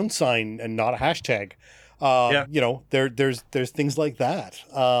as a pound sign and not a hashtag. There's things like that,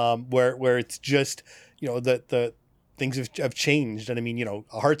 where it's just, the things have changed. And I mean,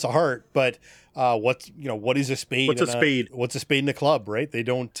 a heart's a heart, but what is a spade? What's a spade? What's a spade in a club, right? They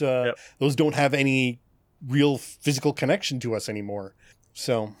don't, those don't have any real physical connection to us anymore.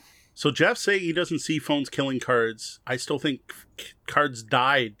 So Jeff's saying he doesn't see phones killing cards. I still think cards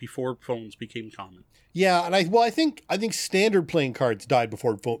died before phones became common. Yeah, and I think standard playing cards died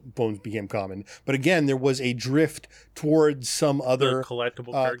before phones became common. But again, there was a drift towards some other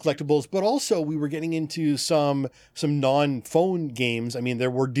collectibles, but also we were getting into some non-phone games. I mean, there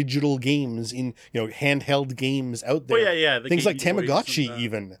were digital games in handheld games out there. Oh yeah, things like Tamagotchi,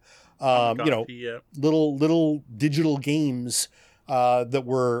 even little digital games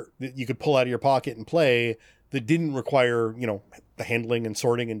that you could pull out of your pocket and play that didn't require the handling and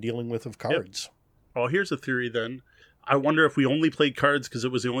sorting and dealing with of cards. Yep. Well, here's a theory then. I wonder if we only played cards because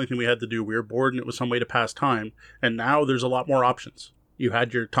it was the only thing we had to do. We were bored and it was some way to pass time. And now there's a lot more options. You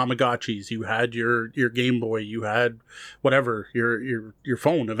had your Tamagotchis, you had your Game Boy, you had whatever, your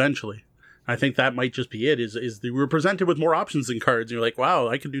phone eventually. I think that might just be it, is we were presented with more options than cards. And you're like, wow,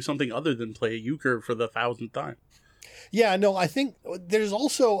 I can do something other than play a euchre for the 1,000th time. Yeah, no, I think there's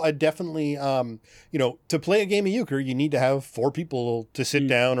also a definitely, to play a game of euchre, you need to have 4 people to sit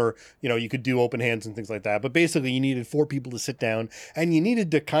down, or, you could do open hands and things like that. But basically, you needed 4 people to sit down, and you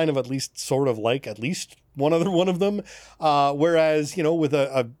needed to kind of at least sort of like at least one other one of them. Whereas, with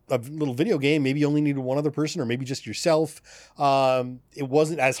a little video game, maybe you only needed one other person, or maybe just yourself. It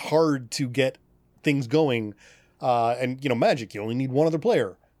wasn't as hard to get things going. And, Magic, you only need one other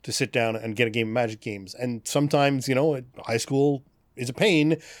player to sit down and get a game of Magic games. And sometimes, high school is a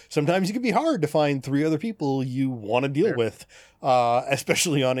pain. Sometimes it can be hard to find 3 other people you want to deal with,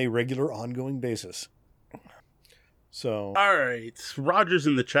 especially on a regular, ongoing basis. So, all right, Roger's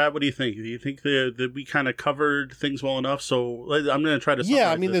in the chat. What do you think? Do you think that we kind of covered things well enough? So I'm going to try to. Yeah,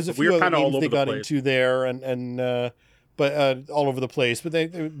 I mean, there's a few other games they got into there, but all over the place.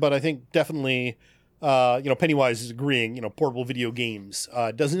 But I think definitely. Pennywise is agreeing, portable video games.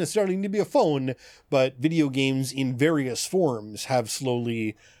 Doesn't necessarily need to be a phone, but video games in various forms have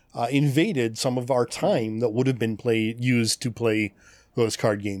slowly invaded some of our time that would have been used to play those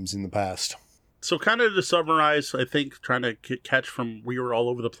card games in the past. So kind of to summarize, I think, trying to catch from, we were all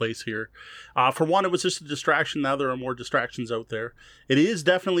over the place here. For one, it was just a distraction. Now there are more distractions out there. It is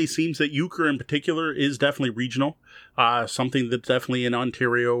definitely seems that euchre in particular is definitely regional. Something that definitely in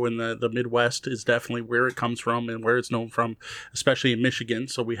Ontario and the Midwest is definitely where it comes from and where it's known from, especially in Michigan.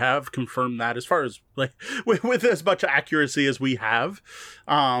 So we have confirmed that as far as like with as much accuracy as we have.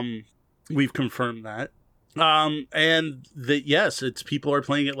 We've confirmed that. And that, yes, it's people are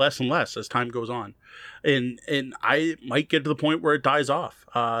playing it less and less as time goes on. And I might get to the point where it dies off.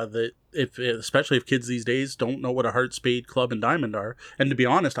 That especially if kids these days don't know what a heart, spade, club, and diamond are. And to be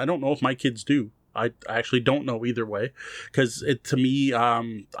honest, I don't know if my kids do. I actually don't know either way, because to me,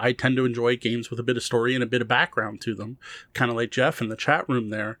 I tend to enjoy games with a bit of story and a bit of background to them, kind of like Jeff in the chat room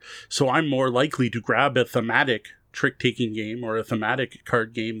there. So I'm more likely to grab a thematic trick-taking game or a thematic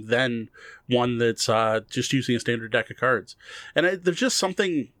card game than one that's just using a standard deck of cards. And there's just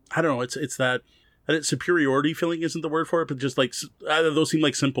something, I don't know, it's that superiority feeling isn't the word for it, but just like those seem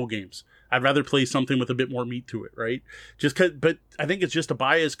like simple games. I'd rather play something with a bit more meat to it, right? But I think it's just a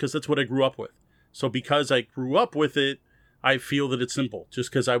bias because that's what I grew up with. So because I grew up with it, I feel that it's simple just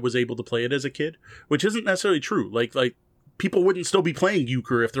because I was able to play it as a kid, which isn't necessarily true. Like people wouldn't still be playing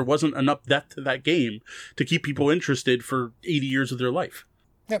euchre if there wasn't enough depth to that game to keep people interested for 80 years of their life.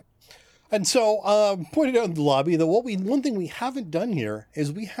 Yep. And so, pointed out in the lobby that one thing we haven't done here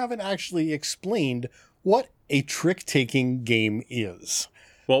is we haven't actually explained what a trick-taking game is.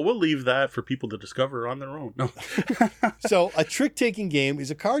 Well, we'll leave that for people to discover on their own. No. So, a trick-taking game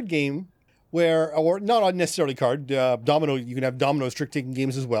is a card game where, or not necessarily card, domino, you can have dominoes trick-taking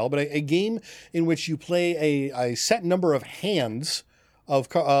games as well, but a game in which you play a set number of hands of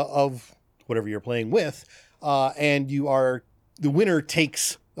whatever you're playing with, and the winner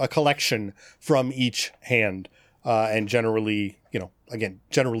takes a collection from each hand, and generally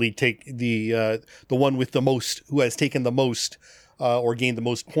take the one with the most, who has taken the most, or gained the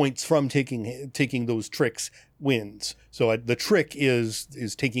most points from taking those tricks wins. So the trick is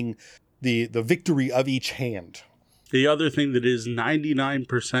taking the victory of each hand. The other thing that is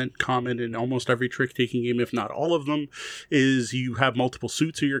 99% common in almost every trick-taking game, if not all of them, is you have multiple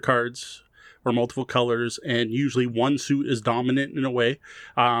suits of your cards or multiple colors, and usually one suit is dominant in a way.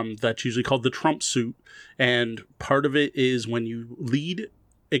 That's usually called the trump suit. And part of it is when you lead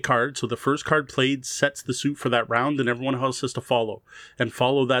a card, so the first card played sets the suit for that round, and everyone else has to follow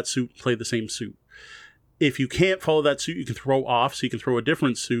that suit, play the same suit. If you can't follow that suit, you can throw off, so you can throw a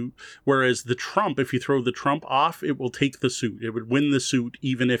different suit. Whereas the trump, if you throw the trump off, it will take the suit. It would win the suit,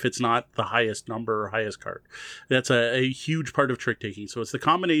 even if it's not the highest number or highest card. That's a huge part of trick taking. So it's the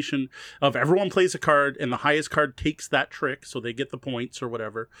combination of everyone plays a card, and the highest card takes that trick, so they get the points or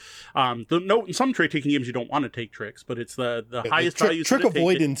whatever. Note in some trick taking games you don't want to take tricks, but it's the highest value. Trick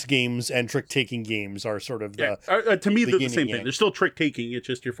avoidance games and trick taking games are sort of to me they're the same thing. They're still trick taking. It's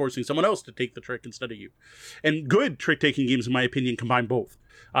just you're forcing someone else to take the trick instead of you. And good trick-taking games, in my opinion, combine both.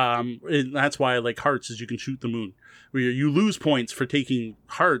 And that's why I like hearts, is you can shoot the moon. Where you lose points for taking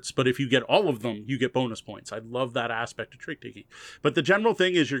hearts, but if you get all of them, you get bonus points. I love that aspect of trick-taking. But the general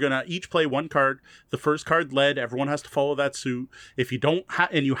thing is you're going to each play one card. The first card led, everyone has to follow that suit. If you don't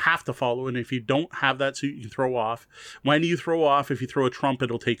and you have to follow, and if you don't have that suit, you can throw off. When you throw off, if you throw a trump,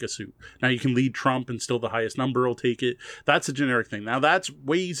 it'll take a suit. Now you can lead trump and still the highest number will take it. That's a generic thing. Now that's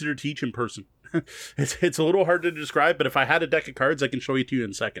way easier to teach in person. It's a little hard to describe, but if I had a deck of cards, I can show it to you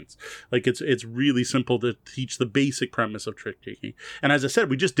in seconds. Like it's really simple to teach the basic premise of trick taking. And as I said,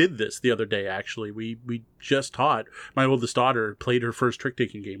 we just did this the other day. Actually, we just taught my oldest daughter played her first trick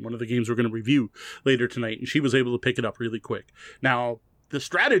taking game, one of the games we're going to review later tonight, and she was able to pick it up really quick. Now the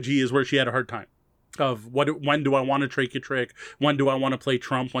strategy is where she had a hard time. Of when do I want to take a trick? When do I want to play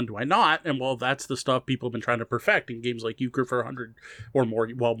trump? When do I not? And well, that's the stuff people have been trying to perfect in games like euchre for 100 or more.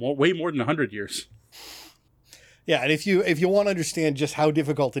 Well, way more than 100 years. Yeah, and if you want to understand just how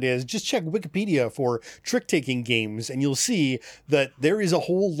difficult it is, just check Wikipedia for trick-taking games, and you'll see that there is a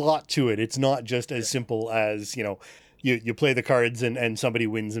whole lot to it. It's not just as simple as, you play the cards and somebody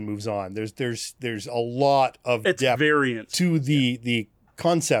wins and moves on. There's a lot of depth variance to the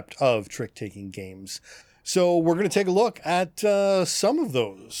concept of trick-taking games. So we're going to take a look at some of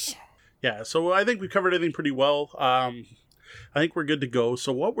those. Yeah, so I think we covered everything pretty well. I think we're good to go.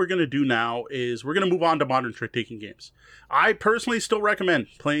 So what we're going to do now is we're going to move on to modern trick-taking games. I personally still recommend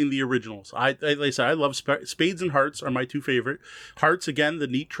playing the originals. Like I said, I love Spades and Hearts are my two favorite. Hearts, again, the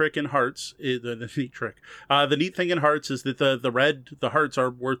neat trick in Hearts is the neat thing in Hearts is that the hearts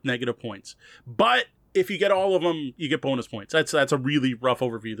are worth negative points. But if you get all of them, you get bonus points. That's a really rough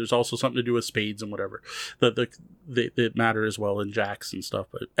overview. There's also something to do with spades and whatever that matter as well, and jacks and stuff.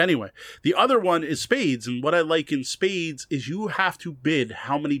 But anyway, the other one is spades, and what I like in spades is you have to bid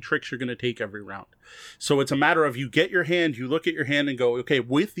how many tricks you're going to take every round. So it's a matter of you get your hand, you look at your hand and go, okay,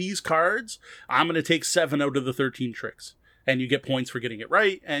 with these cards, I'm going to take 7 out of the 13 tricks. And you get points for getting it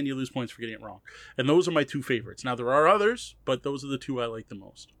right, and you lose points for getting it wrong. And those are my 2 favorites. Now, there are others, but those are the 2 I like the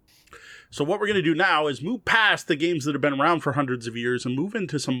most. So what we're going to do now is move past the games that have been around for hundreds of years and move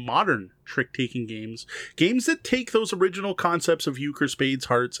into some modern trick-taking games. Games that take those original concepts of euchre, spades,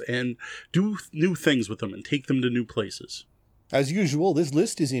 hearts, and do new things with them and take them to new places. As usual, this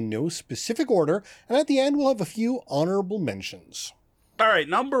list is in no specific order, and at the end we'll have a few honorable mentions. All right,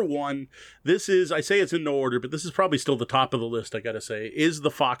 number 1, this is, I say it's in no order, but this is probably still the top of the list, I gotta say, is The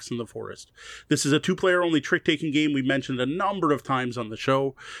Fox and the Forest. This is a 2-player only trick-taking game we mentioned a number of times on the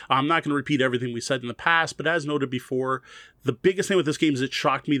show. I'm not going to repeat everything we said in the past, but as noted before, the biggest thing with this game is it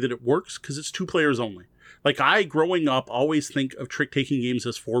shocked me that it works because it's 2 players only. Like, I, growing up, always think of trick-taking games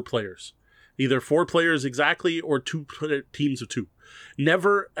as 4 players. Either 4 players exactly or 2 teams of 2.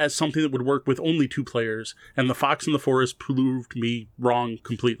 Never as something that would work with only 2 players, and The Fox and the Forest proved me wrong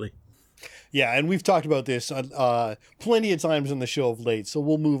completely. Yeah, and we've talked about this plenty of times on the show of late, so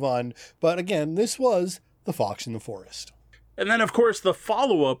we'll move on. But again, this was The Fox and the Forest. And then, of course, the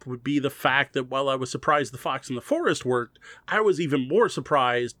follow-up would be the fact that while I was surprised The Fox and the Forest worked, I was even more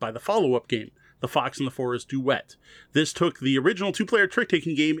surprised by the follow-up game, The Fox and the Forest Duet. This took the original 2-player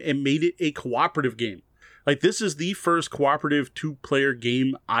trick-taking game and made it a cooperative game. Like, this is the first cooperative 2-player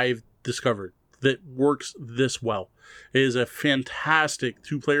game I've discovered that works this well. It is a fantastic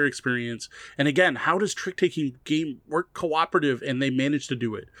 2-player experience. And again, how does trick-taking game work cooperative? And they managed to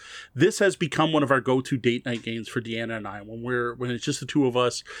do it. This has become one of our go-to date night games for Deanna and I. When it's just the 2 of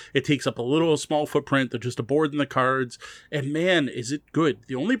us, it takes up a little small footprint. They're just a board and the cards. And man, is it good.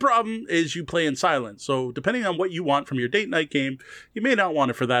 The only problem is you play in silence. So depending on what you want from your date night game, you may not want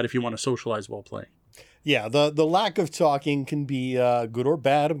it for that if you want to socialize while playing. Yeah, the lack of talking can be good or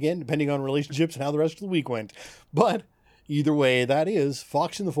bad, again, depending on relationships and how the rest of the week went. But either way, that is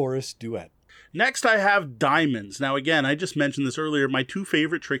Fox and the Forest Duet. Next, I have Diamonds. Now, again, I just mentioned this earlier. My 2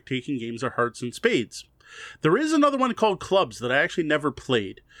 favorite trick-taking games are Hearts and Spades. There is another one called Clubs that I actually never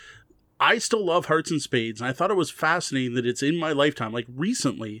played. I still love Hearts and Spades, and I thought it was fascinating that it's in my lifetime, like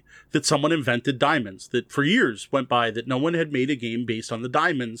recently, that someone invented Diamonds, that for years went by that no one had made a game based on the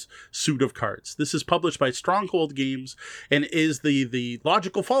Diamonds suit of cards. This is published by Stronghold Games and is the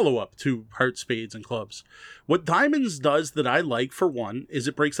logical follow-up to Hearts, Spades, and Clubs. What Diamonds does that I like, for one, is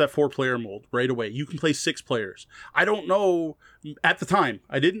it breaks that 4-player mold right away. You can play 6 players. I don't know, at the time,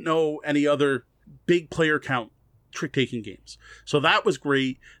 I didn't know any other big player count trick-taking games. So that was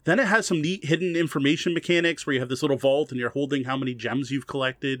great. Then it has some neat hidden information mechanics where you have this little vault and you're holding how many gems you've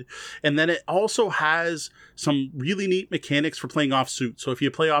collected. And then it also has some really neat mechanics for playing offsuit. So if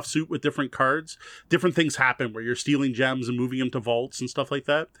you play offsuit with different cards, different things happen where you're stealing gems and moving them to vaults and stuff like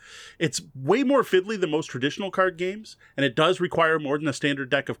that. It's way more fiddly than most traditional card games, and it does require more than a standard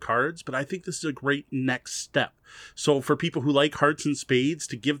deck of cards, but I think this is a great next step. So for people who like Hearts and Spades,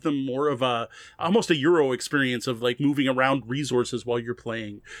 to give them more of almost a Euro experience of like moving around resources while you're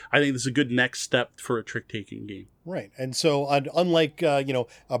playing, I think this is a good next step for a trick-taking game. Right. And so unlike,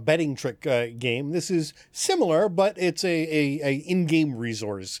 a betting trick game, this is similar, but it's a in-game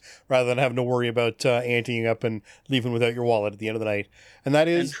resource rather than having to worry about anteing up and leaving without your wallet at the end of the night. And that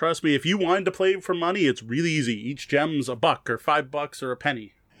is... And trust me, if you wanted to play for money, it's really easy. Each gem's $1 or $5 or a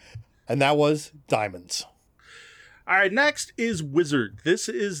penny. And that was Diamonds. All right, next is Wizard. This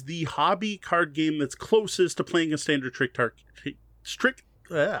is the hobby card game that's closest to playing a standard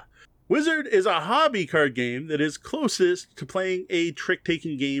Wizard is a hobby card game that is closest to playing a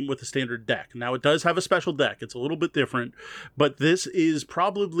trick-taking game with a standard deck. Now, it does have a special deck. It's a little bit different, but this is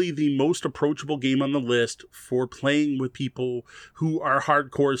probably the most approachable game on the list for playing with people who are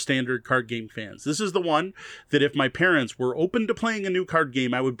hardcore standard card game fans. This is the one that if my parents were open to playing a new card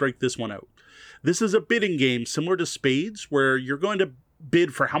game, I would break this one out. This is a bidding game similar to Spades, where you're going to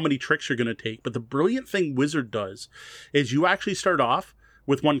bid for how many tricks you're going to take. But the brilliant thing Wizard does is you actually start off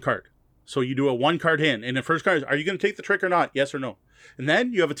with 1 card. So you do a 1-card hand. And the first card is, are you going to take the trick or not? Yes or no? And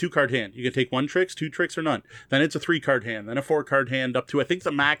then you have a 2-card hand. You can take 1 trick, 2 tricks, or none. Then it's a 3-card hand. Then a 4-card hand up to, I think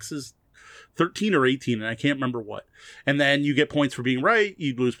the max is 13 or 18, and I can't remember what. And then you get points for being right.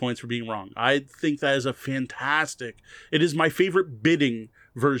 You lose points for being wrong. I think that is a fantastic... It is my favorite bidding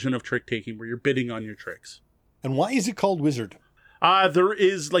version of trick-taking, where you're bidding on your tricks. And why is it called Wizard? There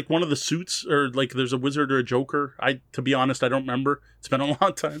is like one of the suits, or like there's a wizard or a joker. To be honest, I don't remember. It's been a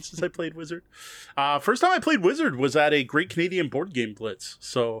long time since I played wizard. First time I played wizard was at a Great Canadian Board Game Blitz.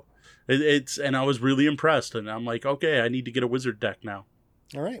 So and I was really impressed. And I'm like, okay, I need to get a wizard deck now.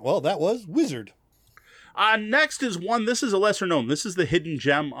 All right. Well, that was wizard. Next is one. This is a lesser known. This is the hidden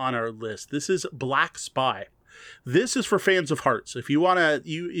gem on our list. This is Black Spy. This is for fans of Hearts. If you want to,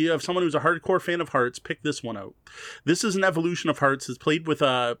 you have someone who's a hardcore fan of Hearts, pick this one out. This is an evolution of Hearts. It's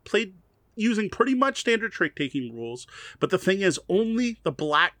played using pretty much standard trick-taking rules, but the thing is, only the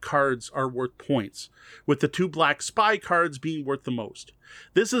black cards are worth points, with the 2 black spy cards being worth the most.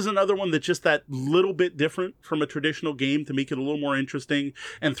 This is another one that's just that little bit different from a traditional game to make it a little more interesting,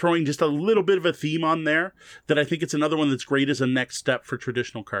 and throwing just a little bit of a theme on there, that I think it's another one that's great as a next step for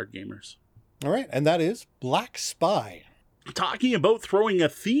traditional card gamers. All right, and that is Black Spy. Talking about throwing a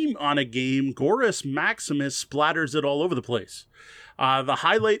theme on a game, Gorus Maximus splatters it all over the place. The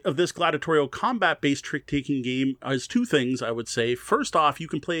highlight of this gladiatorial combat-based trick-taking game is 2 things, I would say. First off, you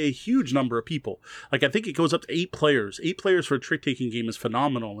can play a huge number of people. Like, I think it goes up to 8 players. 8 players for a trick-taking game is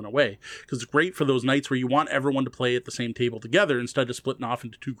phenomenal in a way, because it's great for those nights where you want everyone to play at the same table together instead of splitting off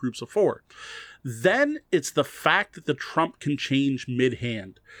into 2 groups of 4. Then it's the fact that the trump can change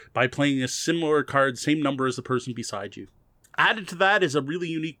mid-hand by playing a similar card, same number as the person beside you. Added to that is a really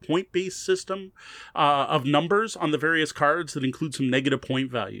unique point-based system of numbers on the various cards that include some negative point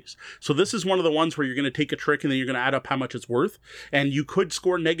values. So this is one of the ones where you're going to take a trick and then you're going to add up how much it's worth. And you could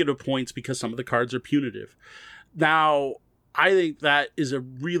score negative points because some of the cards are punitive. Now, I think that is a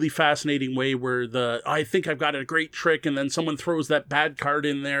really fascinating way where I think I've got a great trick and then someone throws that bad card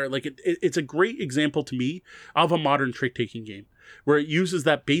in there. Like it's a great example to me of a modern trick-taking game, where it uses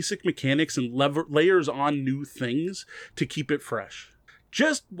that basic mechanics and layers on new things to keep it fresh.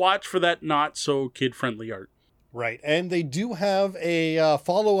 Just watch for that not so kid-friendly art. Right, and they do have a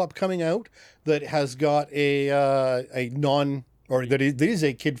follow-up coming out that has got that is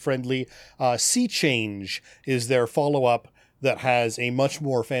a kid-friendly. Sea Change is their follow-up that has a much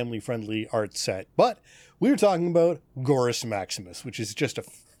more family-friendly art set. But we were talking about Gorus Maximus, which is just a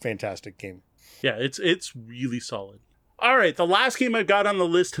fantastic game. Yeah, it's really solid. All right, the last game I've got on the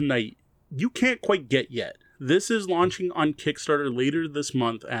list tonight, you can't quite get yet. This is launching on Kickstarter later this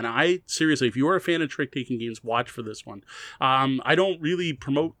month, and seriously, if you are a fan of trick-taking games, watch for this one. I don't really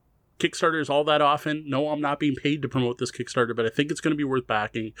promote Kickstarters all that often. No, I'm not being paid to promote this Kickstarter, but I think it's going to be worth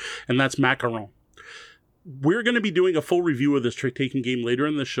backing, and that's Macaron. We're going to be doing a full review of this trick-taking game later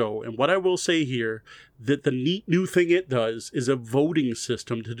in the show, and what I will say here, that the neat new thing it does is a voting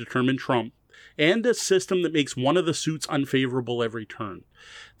system to determine trump, and a system that makes one of the suits unfavorable every turn.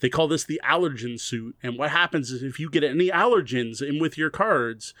 They call this the allergen suit, and what happens is if you get any allergens in with your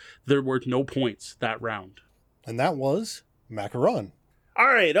cards, they're worth no points that round. And that was Macaron. All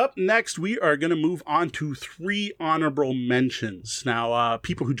right, up next, we are going to move on to 3 honorable mentions. Now,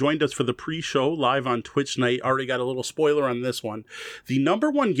 people who joined us for the pre-show live on Twitch night already got a little spoiler on this one. The number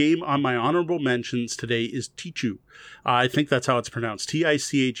 1 game on my honorable mentions today is Tichu. I think that's how it's pronounced,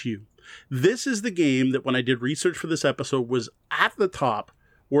 Tichu. This is the game that when I did research for this episode was at the top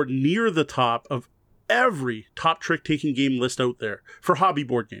or near the top of every top trick-taking game list out there for hobby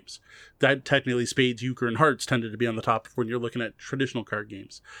board games. That technically Spades, Euchre, and Hearts tended to be on the top when you're looking at traditional card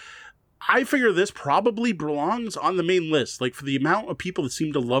games. I figure this probably belongs on the main list, like for the amount of people that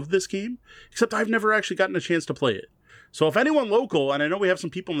seem to love this game, except I've never actually gotten a chance to play it. So if anyone local, and I know we have some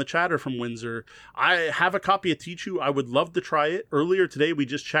people in the chatter from Windsor, I have a copy of Tichu. I would love to try it. Earlier today, we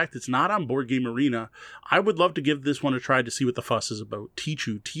just checked. It's not on Board Game Arena. I would love to give this one a try to see what the fuss is about.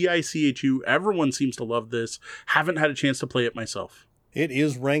 Tichu, Tichu. Everyone seems to love this. Haven't had a chance to play it myself. It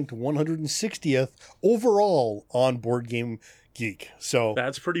is ranked 160th overall on Board Game Geek. So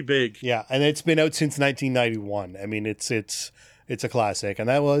that's pretty big. Yeah, and it's been out since 1991. I mean, it's a classic, and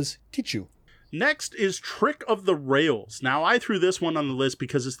that was Tichu. Next is Trick of the Rails. Now, I threw this one on the list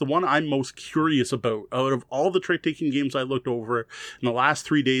because it's the one I'm most curious about. Out of all the trick-taking games I looked over in the last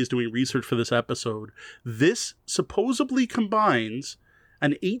 3 days doing research for this episode, this supposedly combines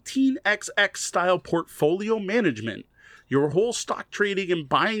an 18xx style portfolio management, your whole stock trading and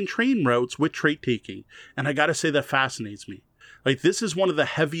buying train routes with trick-taking. And I gotta say, that fascinates me. Like, this is one of the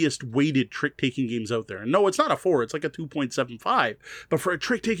heaviest weighted trick-taking games out there. And no, it's not a 4, it's like a 2.75. But for a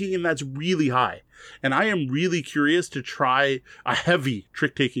trick-taking game, that's really high. And I am really curious to try a heavy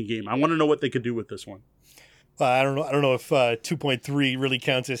trick-taking game. I want to know what they could do with this one. I don't know if 2.3 really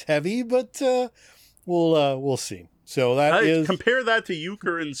counts as heavy, but we'll see. So that is... Compare that to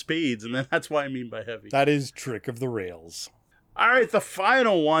Euchre and Spades, and then that's what I mean by heavy. That is Trick of the Rails. All right, the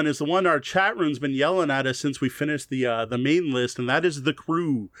final one is the one our chat room's been yelling at us since we finished the main list, and that is The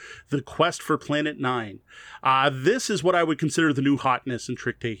Crew, The Quest for Planet 9. This is what I would consider the new hotness in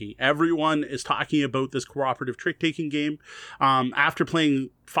trick-taking. Everyone is talking about this cooperative trick-taking game. After playing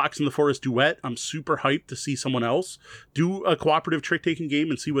Fox and the Forest Duet, I'm super hyped to see someone else do a cooperative trick-taking game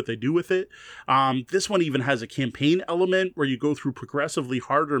and see what they do with it. This one even has a campaign element where you go through progressively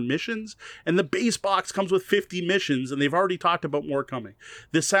harder missions, and the base box comes with 50 missions, and they've already talked about more coming.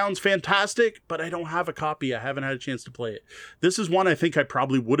 This sounds fantastic, but I don't have a copy. I haven't had a chance to play it. This is one I think I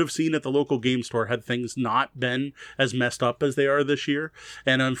probably would have seen at the local game store had things not been as messed up as they are this year.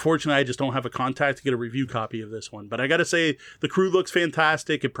 And unfortunately, I just don't have a contact to get a review copy of this one. But I got to say, The Crew looks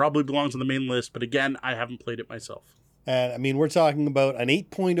fantastic. It probably belongs on the main list. But again, I haven't played it myself. And I mean, we're talking about an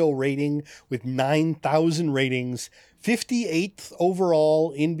 8.0 rating with 9,000 ratings, 58th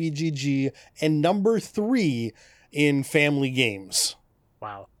overall in BGG, and number 3 in Family Games.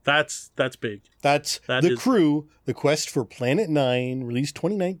 Wow. That's big. That's The Crew, The Quest for Planet 9, released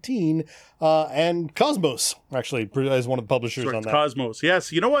 2019, and Cosmos, actually, as one of the publishers on that. Cosmos,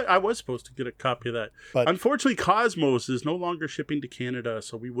 yes. You know what? I was supposed to get a copy of that. But unfortunately, Cosmos is no longer shipping to Canada,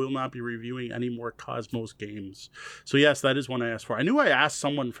 so we will not be reviewing any more Cosmos games. So yes, that is one I asked for. I knew I asked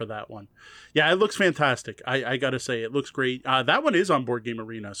someone for that one. Yeah, it looks fantastic. I got to say, it looks great. That one is on Board Game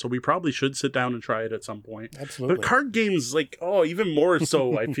Arena, so we probably should sit down and try it at some point. Absolutely. But card games, even more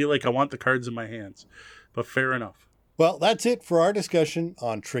so. I feel like I want the cards in my hands. But fair enough. Well, that's it for our discussion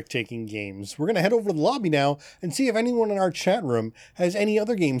on trick-taking games. We're going to head over to the lobby now and see if anyone in our chat room has any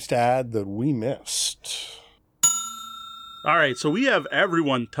other games to add that we missed. All right, so we have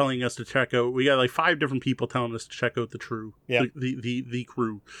everyone telling us to check out. We got 5 different people telling us to check out The Crew. Yeah. The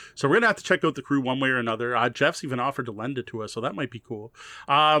Crew. So we're gonna have to check out The Crew one way or another. Jeff's even offered to lend it to us, so that might be cool.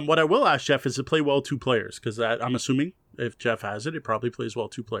 What I will ask Jeff is to play well 2 players, because I'm assuming if Jeff has it, it probably plays well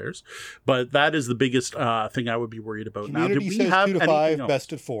 2 players. But that is the biggest thing I would be worried about. Community now, do we says have 2 to 5,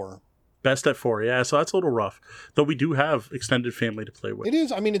 best at 4. Best at 4, yeah. So that's a little rough. Though we do have extended family to play with. It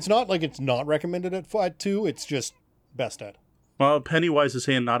is. I mean, it's not like it's not recommended at 2. It's just best at. Well, Pennywise is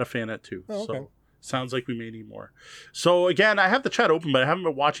saying not a fan at 2. Oh, okay. So sounds like we may need more. So again, I have the chat open, but I haven't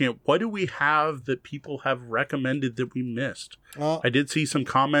been watching it. What do we have that people have recommended that we missed? I did see some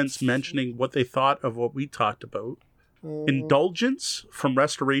comments mentioning what they thought of what we talked about. Indulgence from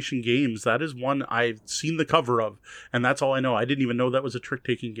Restoration Games. That is one I've seen the cover of, and that's all I know. I didn't even know that was a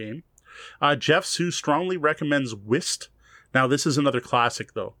trick-taking game. Jeff Sue strongly recommends Whist. Now, this is another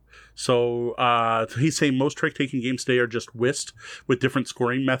classic, though. So he's saying most trick-taking games today are just Whist, with different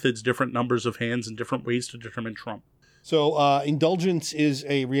scoring methods, different numbers of hands, and different ways to determine trump. So Indulgence is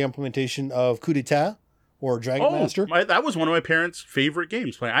a re-implementation of Coup d'etat or Dragon Master. That was one of my parents' favorite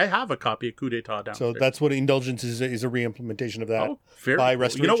games. I have a copy of Coup d'etat downstairs. So that's what Indulgence is a re-implementation of that. Oh, fair. By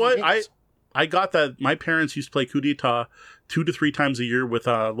Restoration You know what? Games. I got that. My parents used to play Coup d'etat 2 to 3 times a year with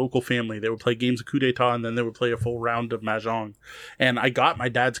a local family. They would play games of Coup d'etat, and then they would play a full round of Mahjong. And I got my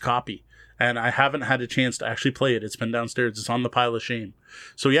dad's copy, and I haven't had a chance to actually play it. It's been downstairs. It's on the pile of shame.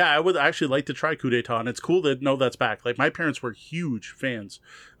 So yeah, I would actually like to try Coup d'etat, and it's cool to know that's back. My parents were huge fans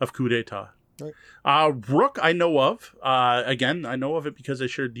of Coup d'etat. Right. Rook, I know of. Again, I know of it because I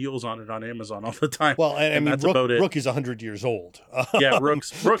share deals on it on Amazon all the time. Well, and I mean, that's about it. Rook is 100 years old. Yeah,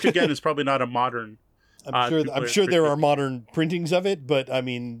 Rook again is probably not a modern. I'm sure there are modern printings of it, but I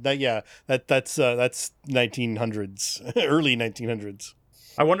mean, that's 1900s, early 1900s.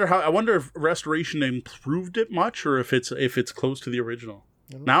 I wonder if Restoration improved it much, or if it's close to the original.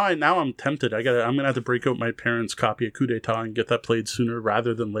 Now I'm tempted. I'm gonna have to break out my parents' copy of Coup d'etat and get that played sooner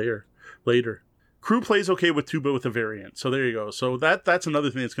rather than later. Crew plays okay with 2, but with a variant. So there you go. So that's another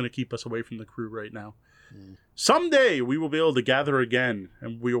thing that's going to keep us away from the Crew right now. Someday we will be able to gather again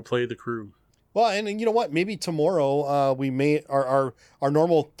and we will play the Crew. Well, and you know what? Maybe tomorrow we may our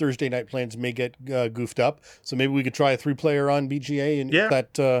normal Thursday night plans may get goofed up. So maybe we could try a 3-player on BGA, and if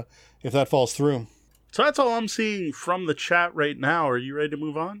that falls through. So that's all I'm seeing from the chat right now. Are you ready to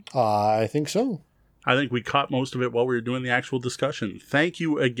move on? I think so. I think we caught most of it while we were doing the actual discussion. Thank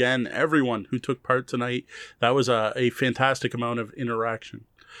you again, everyone who took part tonight. That was a fantastic amount of interaction.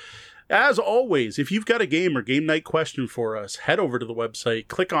 As always, if you've got a game or game night question for us, head over to the website,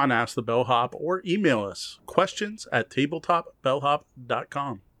 click on Ask the Bellhop, or email us,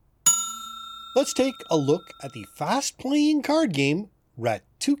 questions@tabletopbellhop.com. Let's take a look at the fast-playing card game,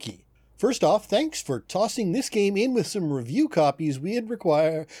 Ratuki. First off, thanks for tossing this game in with some review copies we had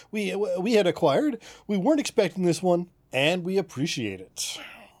acquired. We weren't expecting this one, and we appreciate it.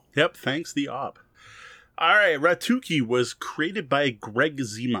 Yep, thanks the op. All right, Ratuki was created by Greg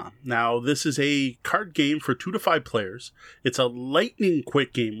Zima. Now, this is a card game for 2 to 5 players. It's a lightning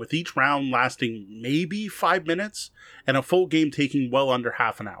quick game with each round lasting maybe 5 minutes and a full game taking well under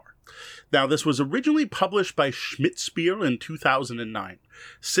half an hour. Now, this was originally published by Schmidt-Spiel in 2009.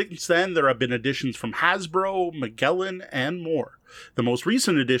 Since then, there have been editions from Hasbro, Magellan, and more. The most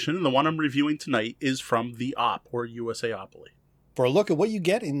recent edition, and the one I'm reviewing tonight, is from The Op, or USAopoly. For a look at what you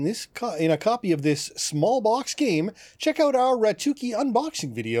get in a copy of this small box game, check out our Ratuki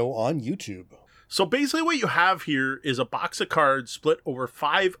unboxing video on YouTube. So basically what you have here is a box of cards split over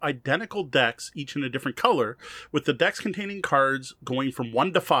 5 identical decks, each in a different color, with the decks containing cards going from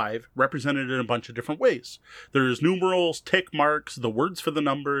 1 to 5, represented in a bunch of different ways. There's numerals, tick marks, the words for the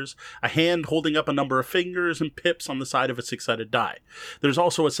numbers, a hand holding up a number of fingers, and pips on the side of a 6-sided die. There's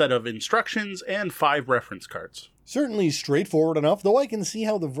also a set of instructions and 5 reference cards. Certainly straightforward enough, though I can see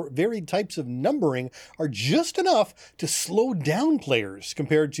how the varied types of numbering are just enough to slow down players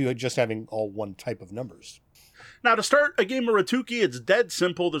compared to just having all one type of numbers. Now, to start a game of Ratuki, it's dead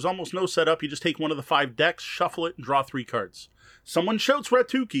simple. There's almost no setup. You just take one of the 5 decks, shuffle it, and draw 3 cards. Someone shouts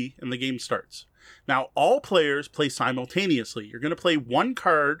Ratuki, and the game starts. Now, all players play simultaneously. You're going to play 1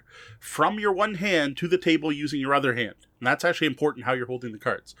 card from your one hand to the table using your other hand. And that's actually important how you're holding the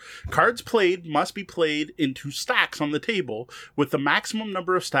cards. Cards played must be played into stacks on the table, with the maximum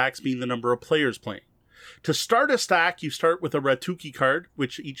number of stacks being the number of players playing. To start a stack, you start with a Ratuki card,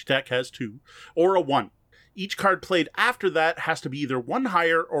 which each deck has 2, or a 1. Each card played after that has to be either 1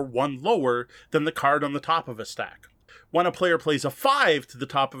 higher or 1 lower than the card on the top of a stack. When a player plays a 5 to the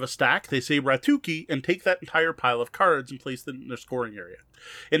top of a stack, they say Ratuki and take that entire pile of cards and place them in their scoring area.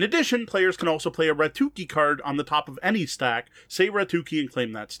 In addition, players can also play a Ratuki card on the top of any stack, say Ratuki, and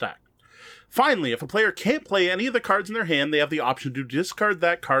claim that stack. Finally, if a player can't play any of the cards in their hand, they have the option to discard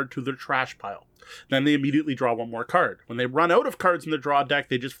that card to their trash pile. Then they immediately draw 1 more card. When they run out of cards in their draw deck,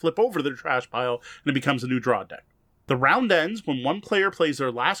 they just flip over their trash pile and it becomes a new draw deck. The round ends when one player plays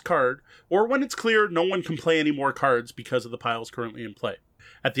their last card, or when it's clear no one can play any more cards because of the piles currently in play.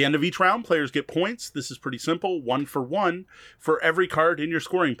 At the end of each round, players get points. This is pretty simple, 1 for 1 for every card in your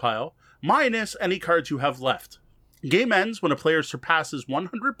scoring pile, minus any cards you have left. Game ends when a player surpasses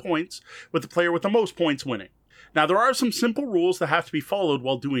 100 points, with the player with the most points winning. Now, there are some simple rules that have to be followed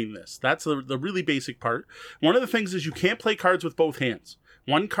while doing this. That's the really basic part. One of the things is you can't play cards with both hands.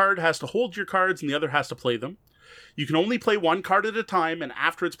 One card has to hold your cards and the other has to play them. You can only play 1 card at a time, and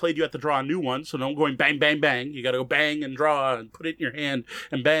after it's played, you have to draw a new one, so don't go bang, bang, bang. You got to go bang and draw and put it in your hand,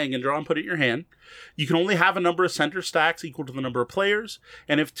 and bang and draw and put it in your hand. You can only have a number of center stacks equal to the number of players,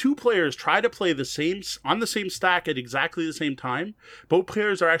 and if 2 players try to play on the same stack at exactly the same time, both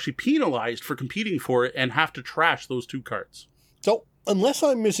players are actually penalized for competing for it and have to trash those 2 cards. So, unless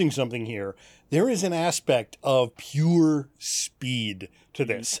I'm missing something here, there is an aspect of pure speed to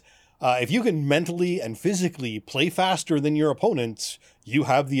this. If you can mentally and physically play faster than your opponents, you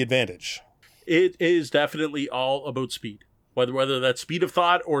have the advantage. It is definitely all about speed. Whether that's speed of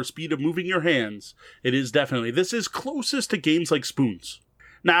thought or speed of moving your hands, it is definitely. This is closest to games like Spoons.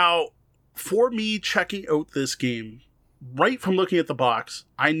 Now, for me checking out this game, right from looking at the box,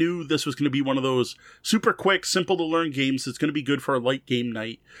 I knew this was going to be one of those super quick, simple to learn games that's going to be good for a light game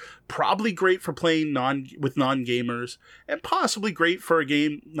night. Probably great for playing with non-gamers, and possibly great for a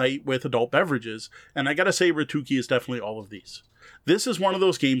game night with adult beverages. And I gotta say, Ratuki is definitely all of these. This is one of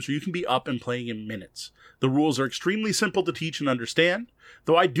those games where you can be up and playing in minutes. The rules are extremely simple to teach and understand,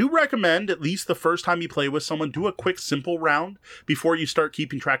 though I do recommend, at least the first time you play with someone, do a quick simple round before you start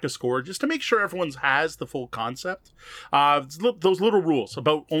keeping track of score, just to make sure everyone has the full concept. Those little rules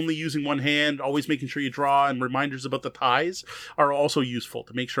about only using one hand, always making sure you draw, and reminders about the ties are also useful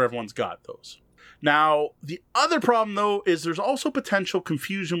to make sure everyone's got those. Now, the other problem, though, is there's also potential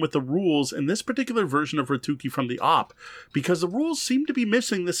confusion with the rules in this particular version of Ratuki from the Op, because the rules seem to be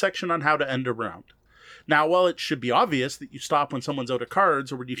missing the section on how to end a round. Now, while it should be obvious that you stop when someone's out of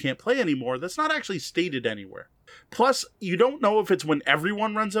cards or when you can't play anymore, that's not actually stated anywhere. Plus, you don't know if it's when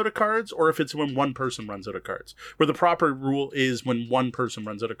everyone runs out of cards or if it's when one person runs out of cards, where the proper rule is when one person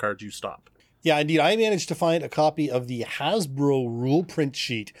runs out of cards, you stop. Yeah, indeed. I managed to find a copy of the Hasbro rule print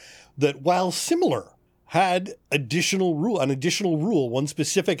sheet that, while similar, had an additional rule, one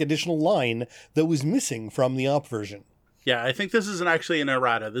specific additional line that was missing from the Op version. Yeah, I think this isn't actually an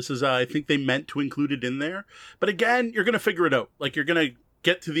errata. This is, I think they meant to include it in there. But again, you're going to figure it out. Like, you're going to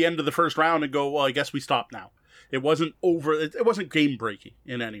get to the end of the first round and go, well, I guess we stop now. It wasn't game breaking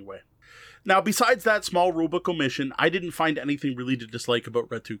in any way. Now, besides that small rulebook omission, I didn't find anything really to dislike about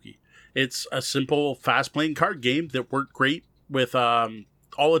Ratuki. It's a simple, fast-playing card game that worked great with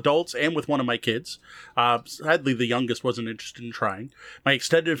all adults and with one of my kids. Sadly, the youngest wasn't interested in trying. My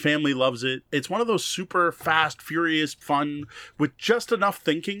extended family loves it. It's one of those super fast, furious, fun, with just enough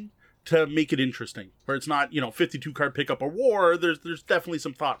thinking to make it interesting. Where it's not, 52 card pickup a war. There's definitely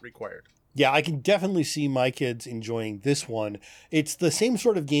some thought required. Yeah, I can definitely see my kids enjoying this one. It's the same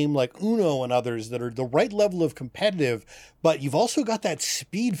sort of game like Uno and others that are the right level of competitive, but you've also got that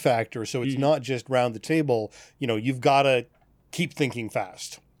speed factor, so it's not just round the table. You've got to keep thinking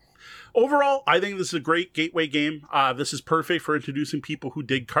fast. Overall, I think this is a great gateway game. This is perfect for introducing people who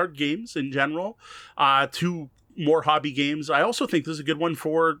dig card games in general to more hobby games. I also think this is a good one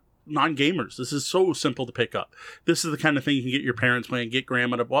for non-gamers. This is so simple to pick up. This is the kind of thing you can get your parents playing, get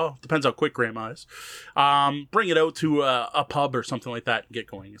grandma to, well, depends how quick grandma is. Bring it out to a pub or something like that and get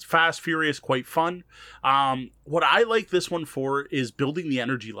going. It's fast, furious, quite fun. What I like this one for is building the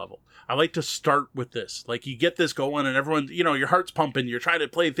energy level. I like to start with this. Like, you get this going and everyone, your heart's pumping. You're trying to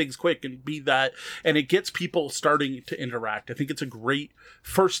play things quick and be that. And it gets people starting to interact. I think it's a great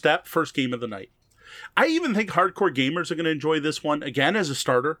first step, first game of the night. I even think hardcore gamers are going to enjoy this one, again, as a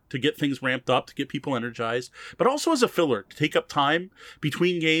starter, to get things ramped up, to get people energized, but also as a filler, to take up time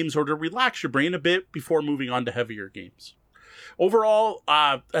between games or to relax your brain a bit before moving on to heavier games. Overall,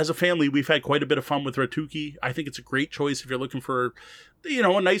 as a family, we've had quite a bit of fun with Ratuki. I think it's a great choice if you're looking for,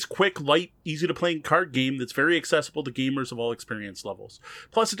 a nice, quick, light, easy-to-play card game that's very accessible to gamers of all experience levels.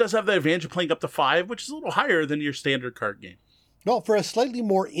 Plus, it does have the advantage of playing up to 5, which is a little higher than your standard card game. Well, for a slightly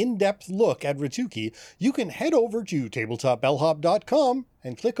more in-depth look at Ratuki, you can head over to tabletopbellhop.com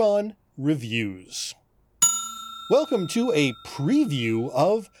and click on Reviews. Welcome to a preview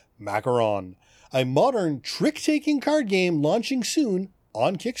of Macaron, a modern trick-taking card game launching soon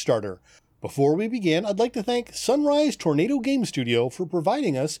on Kickstarter. Before we begin, I'd like to thank Sunrise Tornado Game Studio for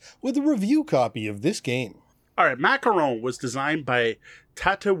providing us with a review copy of this game. All right, Macaron was designed by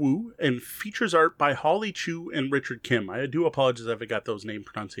Tata Wu and features art by Holly Chu and Richard Kim. I do apologize if I got those name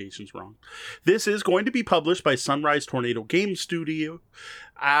pronunciations wrong. This is going to be published by Sunrise Tornado Game Studio.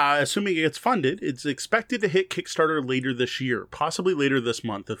 Assuming it gets funded, it's expected to hit Kickstarter later this year, possibly later this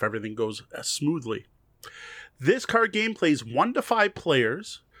month if everything goes smoothly. This card game plays 1 to 5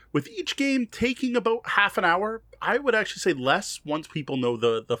 players, with each game taking about half an hour. I would actually say less once people know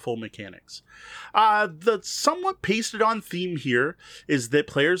the full mechanics. The somewhat pasted on theme here is that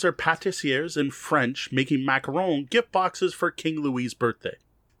players are pâtissiers in French making macaron gift boxes for King Louis's birthday.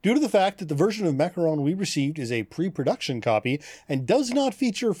 Due to the fact that the version of Macaron we received is a pre-production copy and does not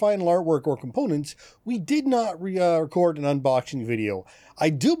feature final artwork or components, we did not record an unboxing video. I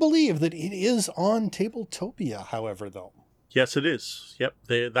do believe that it is on Tabletopia, however, though. Yes, it is. Yep,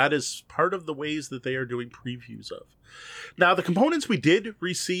 that is part of the ways that they are doing previews of. Now, the components we did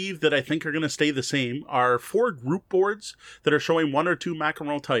receive that I think are going to stay the same are 4 group boards that are showing 1 or 2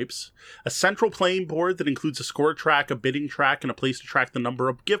 macaron types, a central playing board that includes a score track, a bidding track, and a place to track the number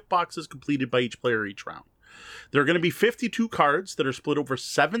of gift boxes completed by each player each round. There are going to be 52 cards that are split over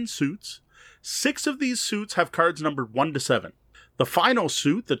 7 suits. 6 of these suits have cards numbered 1 to 7. The final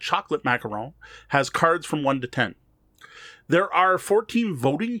suit, the chocolate macaron, has cards from 1 to 10. There are 14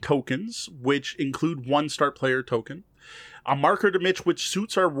 voting tokens, which include 1 start player token, a marker to match which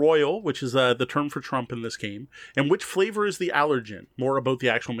suits are royal, which is the term for Trump in this game, and which flavor is the allergen. More about the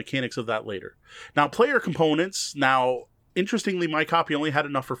actual mechanics of that later. Now, player components, interestingly, my copy only had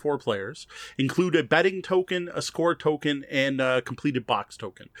enough for 4 players, include a betting token, a score token, and a completed box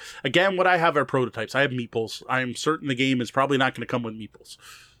token. Again, what I have are prototypes. I have meeples. I'm certain the game is probably not going to come with meeples.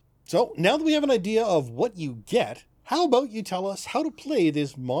 So, now that we have an idea of what you get, how about you tell us how to play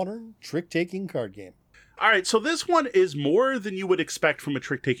this modern trick-taking card game? All right, so this one is more than you would expect from a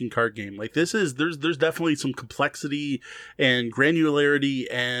trick-taking card game. Like, there's definitely some complexity and granularity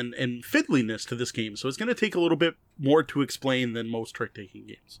and fiddliness to this game. So it's going to take a little bit more to explain than most trick-taking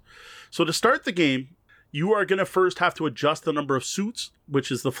games. So to start the game, you are going to first have to adjust the number of suits,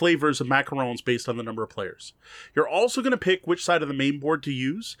 which is the flavors of macarons based on the number of players. You're also going to pick which side of the main board to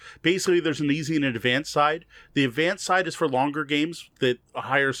use. Basically, there's an easy and an advanced side. The advanced side is for longer games that a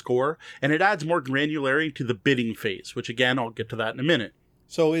higher score, and it adds more granularity to the bidding phase, which again, I'll get to that in a minute.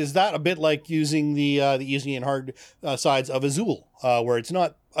 So is that a bit like using the easy and hard sides of Azul, where it's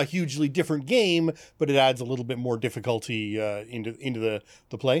not a hugely different game, but it adds a little bit more difficulty into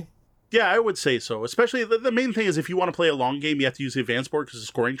the play? Yeah, I would say so. Especially the main thing is if you want to play a long game, you have to use the advanced board because the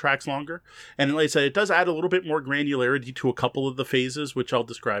scoring track's longer. And like I said, it does add a little bit more granularity to a couple of the phases, which I'll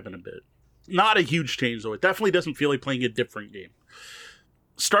describe in a bit. Not a huge change, though. It definitely doesn't feel like playing a different game.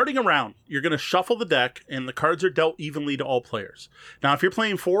 Starting a round, you're going to shuffle the deck, and the cards are dealt evenly to all players. Now, if you're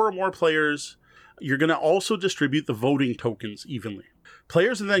playing 4 or more players, you're going to also distribute the voting tokens evenly.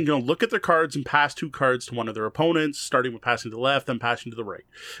 Players are then going to look at their cards and pass 2 cards to one of their opponents, starting with passing to the left, then passing to the right.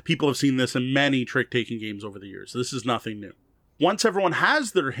 People have seen this in many trick-taking games over the years. This is nothing new. Once everyone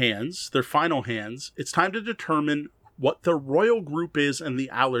has their hands, their final hands, it's time to determine what the royal group is and the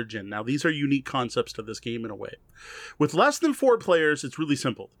allergen. Now, these are unique concepts to this game in a way. With less than 4 players, it's really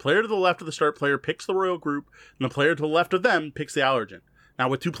simple. The player to the left of the start player picks the royal group, and the player to the left of them picks the allergen. Now,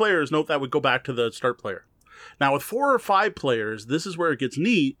 with 2 players, note that would go back to the start player. Now, with 4 or 5 players, this is where it gets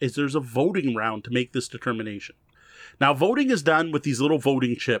neat, is there's a voting round to make this determination. Now, voting is done with these little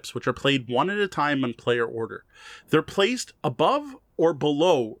voting chips, which are played one at a time in player order. They're placed above or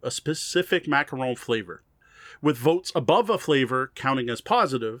below a specific macaron flavor, with votes above a flavor counting as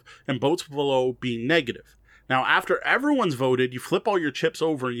positive and votes below being negative. Now, after everyone's voted, you flip all your chips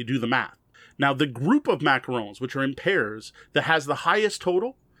over and you do the math. Now, the group of macarons, which are in pairs, that has the highest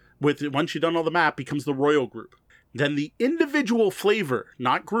total, once you've done all the math, becomes the royal group. Then the individual flavor,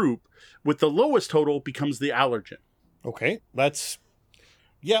 not group, with the lowest total becomes the allergen. Okay, that's...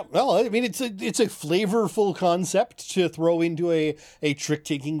 Yeah, well, I mean, it's a flavorful concept to throw into a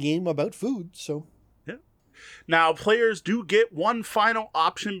trick-taking game about food, so... Now, players do get one final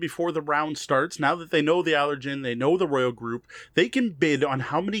option before the round starts. Now that they know the allergen, they know the royal group, they can bid on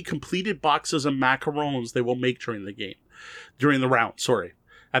how many completed boxes of macarons they will make during the round.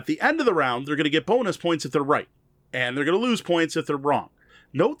 At the end of the round, they're going to get bonus points if they're right, and they're going to lose points if they're wrong.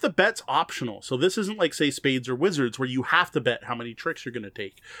 Note the bet's optional, so this isn't like, say, Spades or Wizards, where you have to bet how many tricks you're going to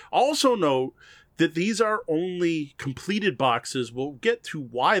take. Also note that these are only completed boxes. We'll get to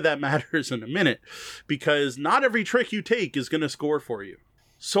why that matters in a minute, because not every trick you take is going to score for you.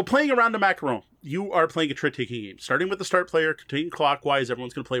 So playing around a macaron, you are playing a trick-taking game. Starting with the start player, continuing clockwise,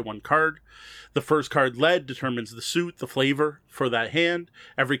 everyone's going to play 1 card. The first card led determines the suit, the flavor for that hand.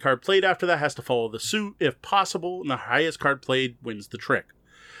 Every card played after that has to follow the suit, if possible, and the highest card played wins the trick.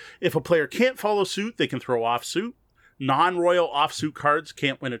 If a player can't follow suit, they can throw off suit. Non-royal offsuit cards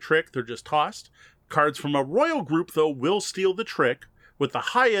can't win a trick, they're just tossed. Cards from a royal group, though, will steal the trick, with the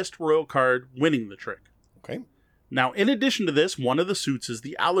highest royal card winning the trick. Okay. Now, in addition to this, one of the suits is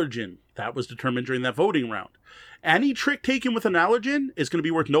the allergen. That was determined during that voting round. Any trick taken with an allergen is going to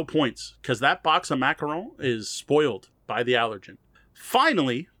be worth no points, because that box of macaron is spoiled by the allergen.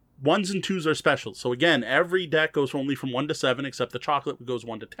 Finally, 1s and 2s are special. So again, every deck goes only from 1 to 7, except the chocolate goes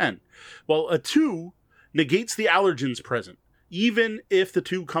 1 to 10. Well, a 2 negates the allergens present, even if the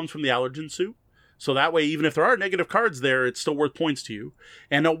 2 comes from the allergen suit. So that way, even if there are negative cards there, it's still worth points to you.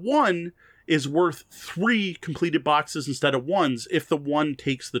 And a 1 is worth 3 completed boxes instead of 1s if the 1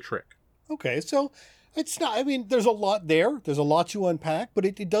 takes the trick. Okay, so it's not, I mean, there's a lot there. There's a lot to unpack, but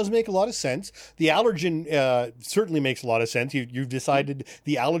it does make a lot of sense. The allergen certainly makes a lot of sense. You've decided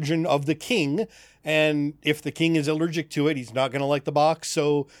the allergen of the king, and if the king is allergic to it, he's not going to like the box,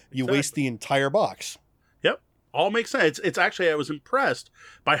 so you waste the entire box. All makes sense. It's actually, I was impressed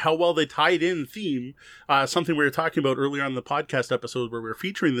by how well they tied in theme. Something we were talking about earlier on the podcast episode where we were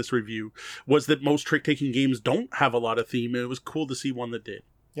featuring this review was that most trick-taking games don't have a lot of theme, and it was cool to see one that did.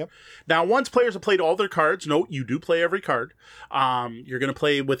 Yep. Now, once players have played all their cards, note you do play every card. You're going to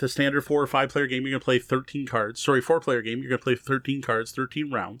play with a standard 4 or 5 player game. You're going to play 13 cards. 4-player game. You're going to play 13 cards, 13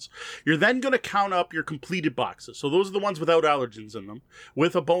 rounds. You're then going to count up your completed boxes. So those are the ones without allergens in them,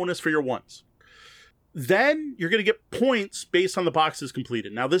 with a bonus for your 1s. Then you're going to get points based on the boxes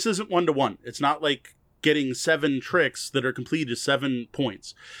completed. Now, this isn't 1-to-1. It's not like getting 7 tricks that are completed is 7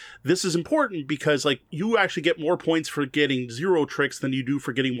 points. This is important because, like, you actually get more points for getting 0 tricks than you do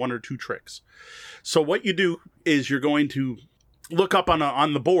for getting 1 or 2 tricks. So what you do is you're going to look up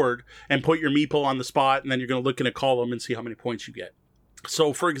on the board and put your meeple on the spot, and then you're going to look in a column and see how many points you get.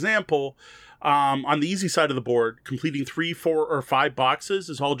 So, for example, on the easy side of the board, completing 3, 4, or 5 boxes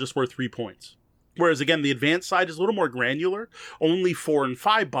is all just worth 3 points. Whereas, again, the advanced side is a little more granular. Only 4 and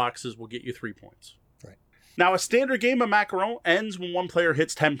 5 boxes will get you 3 points. Right. Now, a standard game of macaron ends when one player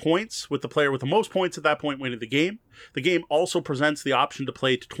hits 10 points, with the player with the most points at that point winning the game. The game also presents the option to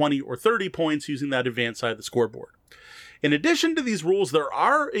play to 20 or 30 points using that advanced side of the scoreboard. In addition to these rules, there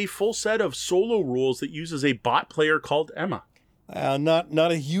are a full set of solo rules that uses a bot player called Emma. Not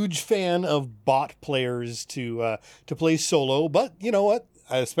a huge fan of bot players to play solo, but you know what?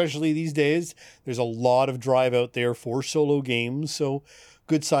 Especially these days, there's a lot of drive out there for solo games, so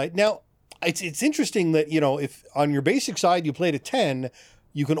good side. Now, it's interesting that, you know, if on your basic side you play to 10,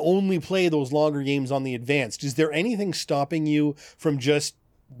 you can only play those longer games on the advanced. Is there anything stopping you from just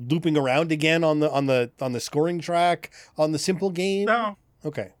looping around again on the scoring track on the simple game? No.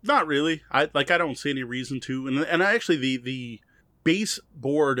 Okay. Not really. I don't see any reason to. And actually the base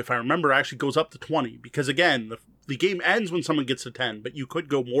board, if I remember, actually goes up to 20 because, again, the game ends when someone gets to 10, but you could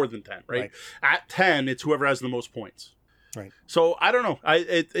go more than 10, right? At 10, it's whoever has the most points. Right. So I don't know.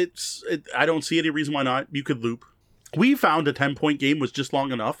 I don't see any reason why not. You could loop. We found a 10-point game was just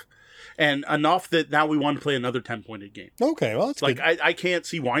long enough, and enough that now we want to play another 10-pointed game. Okay, well, that's like good. I can't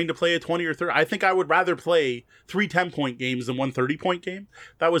see wanting to play a 20 or 30. I think I would rather play 3 10-point games than 1 30-point game.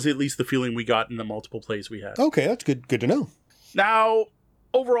 That was at least the feeling we got in the multiple plays we had. Okay, that's good. Good to know. Now,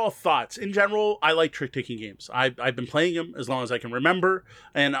 overall thoughts. In general, I like trick-taking games. I've been playing them as long as I can remember,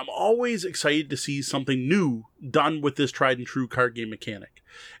 and I'm always excited to see something new done with this tried-and-true card game mechanic.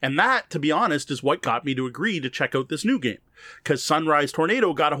 And that, to be honest, is what got me to agree to check out this new game. Because Sunrise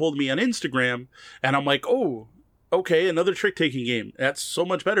Tornado got a hold of me on Instagram, and I'm like, oh, okay, another trick-taking game. That's so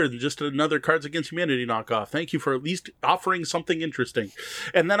much better than just another Cards Against Humanity knockoff. Thank you for at least offering something interesting.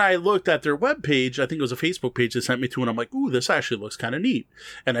 And then I looked at their webpage. I think it was a Facebook page they sent me to, and I'm like, ooh, this actually looks kind of neat.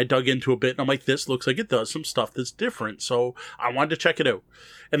 And I dug into a bit, and I'm like, this looks like it does some stuff that's different. So I wanted to check it out.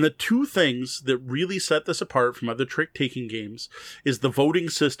 And the two things that really set this apart from other trick-taking games is the voting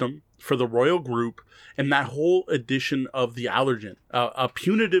system for the Royal Group and that whole addition of the Allergen, a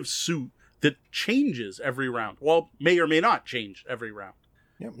punitive suit that changes every round. Well, may or may not change every round.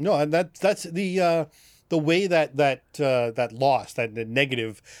 Yeah, no, and that's the way that loss, that the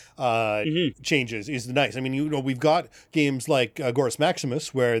negative changes is nice. I mean, we've got games like Gorus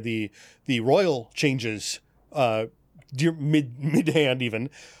Maximus where the royal changes mid hand even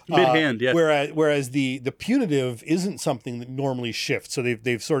mid-hand, yeah. Whereas the punitive isn't something that normally shifts. So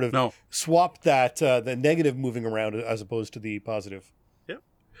they've sort of swapped that the negative moving around as opposed to the positive.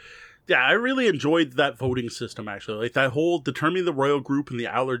 Yeah, I really enjoyed that voting system, actually. Like, that whole determining the Royal Group and the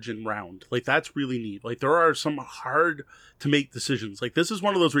Allergen round. Like, that's really neat. Like, there are some hard-to-make decisions. Like, this is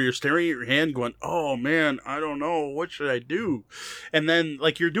one of those where you're staring at your hand going, oh, man, I don't know. What should I do? And then,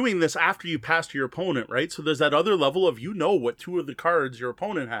 like, you're doing this after you pass to your opponent, right? So there's that other level of what 2 of the cards your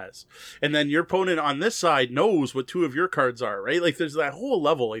opponent has. And then your opponent on this side knows what 2 of your cards are, right? Like, there's that whole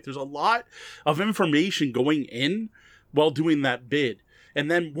level. Like, there's a lot of information going in while doing that bid. And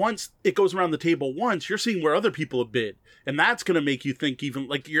then once it goes around the table once, you're seeing where other people have bid. And that's going to make you think even,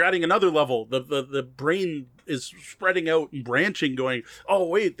 like, you're adding another level. The brain is spreading out and branching, going, oh,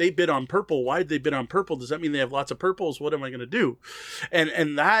 wait, they bid on purple. Why did they bid on purple? Does that mean they have lots of purples? What am I going to do?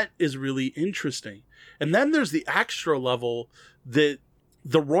 And that is really interesting. And then there's the extra level that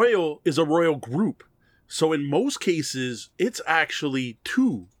the royal is a royal group. So in most cases, it's actually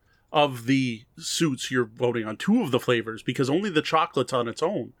 2 of the suits you're voting on, 2 of the flavors, because only the chocolate's on its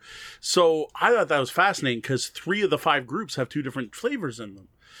own. So I thought that was fascinating because 3 of the 5 groups have 2 different flavors in them.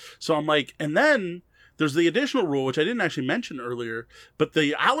 So I'm like, and then there's the additional rule, which I didn't actually mention earlier, but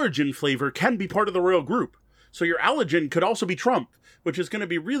the Allergen flavor can be part of the Royal Group. So your Allergen could also be Trump, which is going to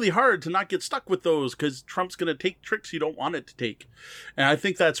be really hard to not get stuck with those because Trump's going to take tricks you don't want it to take. And I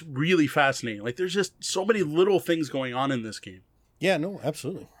think that's really fascinating. Like, there's just so many little things going on in this game. Yeah, no,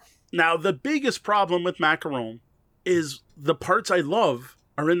 absolutely. Now, the biggest problem with Macaron is the parts I love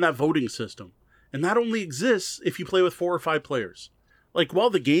are in that voting system. And that only exists if you play with 4 or 5 players. Like, while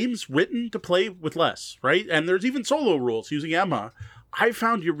the game's written to play with less, right? And there's even solo rules using Emma. I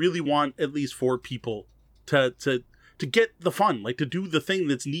found you really want at least 4 people to get the fun, like to do the thing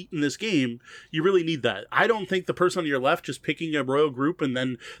that's neat in this game. You really need that. I don't think the person on your left just picking a royal group and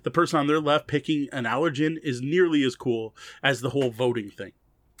then the person on their left picking an Allergen is nearly as cool as the whole voting thing.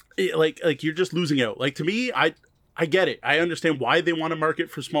 Like you're just losing out. Like, to me, I get it. I understand why they want to market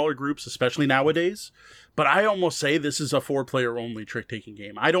for smaller groups, especially nowadays. But I almost say this is a 4-player only trick-taking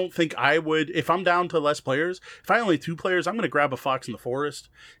game. I don't think I would, if I'm down to less players, if I only have 2 players, I'm going to grab a Fox in the Forest.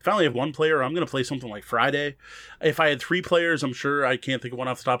 If I only have 1 player, I'm going to play something like Friday. If I had 3 players, I'm sure I can't think of one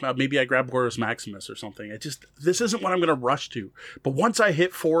off the top of my head. Maybe I grab Gorus Maximus or something. This isn't what I'm going to rush to. But once I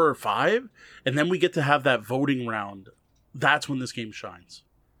hit 4 or 5, and then we get to have that voting round, that's when this game shines.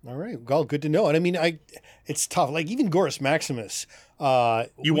 All right. Well, good to know. And I mean, it's tough. Like, even Gorus Maximus,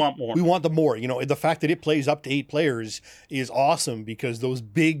 you want more. We want the more. The fact that it plays up to 8 players is awesome because those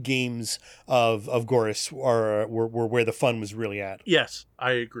big games of Gorus were where the fun was really at. Yes,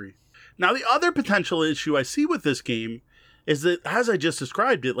 I agree. Now, the other potential issue I see with this game is that, as I just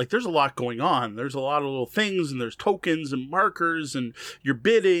described it, like, there's a lot going on. There's a lot of little things, and there's tokens and markers, and you're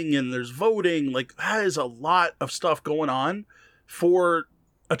bidding, and there's voting. Like, that is a lot of stuff going on for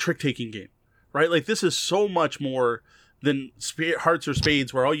a trick-taking game, right? Like, this is so much more than Hearts or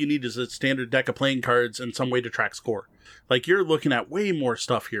Spades, where all you need is a standard deck of playing cards and some way to track score. Like, you're looking at way more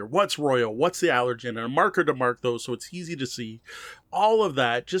stuff here. What's Royal? What's the Allergen? And a marker to mark those so it's easy to see. All of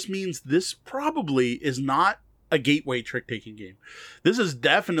that just means this probably is not a gateway trick-taking game. This is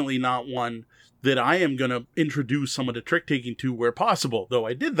definitely not one that I am going to introduce someone to trick taking to where possible, though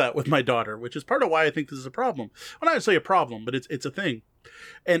I did that with my daughter, which is part of why I think this is a problem. Well, not necessarily a problem, but it's a thing.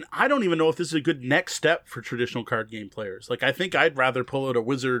 And I don't even know if this is a good next step for traditional card game players. Like, I think I'd rather pull out a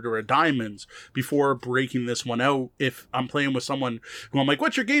Wizard or a Diamonds before breaking this one out if I'm playing with someone who I'm like,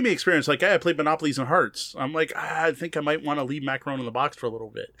 what's your gaming experience? Like, hey, I played Monopolies and Hearts. I'm like, I think I might want to leave Macaron in the box for a little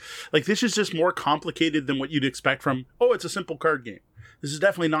bit. Like, this is just more complicated than what you'd expect from, oh, it's a simple card game. This is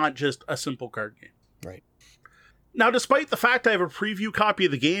definitely not just a simple card game. Right. Now, despite the fact I have a preview copy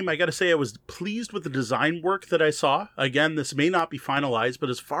of the game, I gotta say I was pleased with the design work that I saw. Again, this may not be finalized, but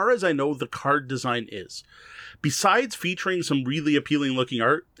as far as I know, the card design is. Besides featuring some really appealing looking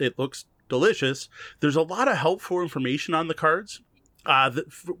art, it looks delicious, there's a lot of helpful information on the cards. That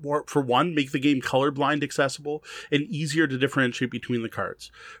for one, make the game colorblind accessible and easier to differentiate between the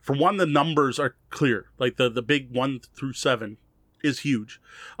cards. For one, the numbers are clear, like the big 1 through 7. Is huge.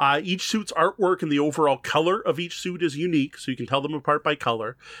 Each suit's artwork and the overall color of each suit is unique, so you can tell them apart by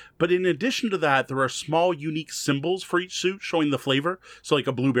color. But in addition to that, there are small unique symbols for each suit showing the flavor. So like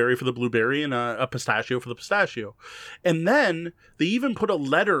a blueberry for the blueberry and a pistachio for the pistachio. And then they even put a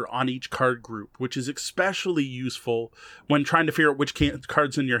letter on each card group, which is especially useful when trying to figure out which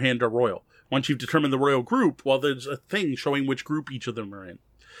cards in your hand are royal. Once you've determined the royal group, well, there's a thing showing which group each of them are in.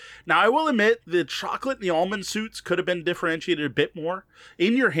 Now, I will admit the chocolate and the almond suits could have been differentiated a bit more.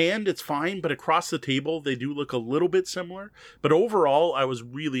 In your hand, it's fine, but across the table, they do look a little bit similar. But overall, I was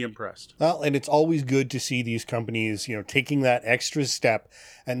really impressed. Well, and it's always good to see these companies, taking that extra step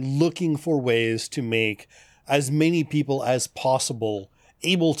and looking for ways to make as many people as possible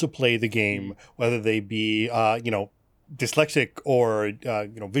able to play the game, whether they be, dyslexic or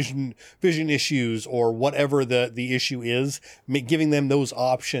vision issues or whatever the issue is. Giving them those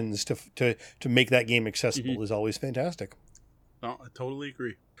options to make that game accessible is always fantastic. No, I totally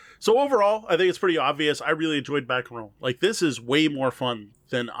agree. So overall, I think it's pretty obvious. I really enjoyed Macaron. Like, this is way more fun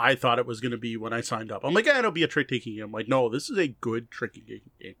than I thought it was going to be when I signed up. I'm like, it'll be a trick-taking game. I'm like, no, this is a good trick-taking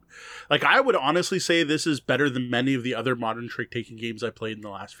game. Like, I would honestly say this is better than many of the other modern trick-taking games I played in the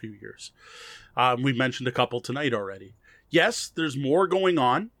last few years. We've mentioned a couple tonight already. Yes, there's more going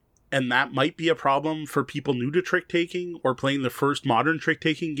on, and that might be a problem for people new to trick-taking or playing the first modern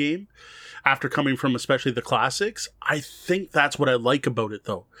trick-taking game after coming from especially the classics. I think that's what I like about it,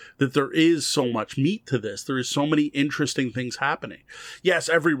 though, that there is so much meat to this. There is so many interesting things happening. Yes,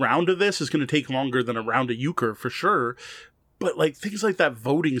 every round of this is going to take longer than a round of euchre, for sure, but like things like that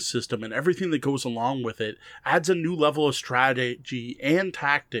voting system and everything that goes along with it adds a new level of strategy and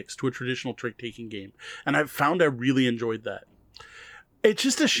tactics to a traditional trick-taking game. And I've found I really enjoyed that. It's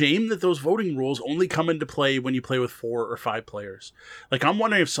just a shame that those voting rules only come into play when you play with 4 or 5 players. Like, I'm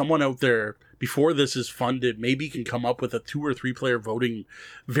wondering if someone out there, before this is funded, maybe can come up with a 2 or 3 player voting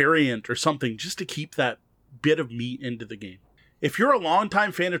variant or something just to keep that bit of meat into the game. If you're a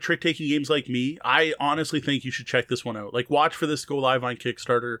longtime fan of trick-taking games like me, I honestly think you should check this one out. Like, watch for this to go live on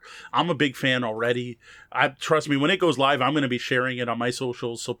Kickstarter. I'm a big fan already. Trust me, when it goes live, I'm going to be sharing it on my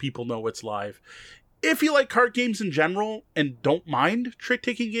socials so people know it's live. If you like card games in general and don't mind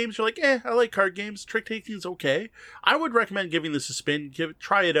trick-taking games, you're like, I like card games. Trick-taking is okay. I would recommend giving this a spin.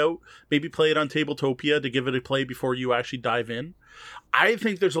 Try it out. Maybe play it on Tabletopia to give it a play before you actually dive in. I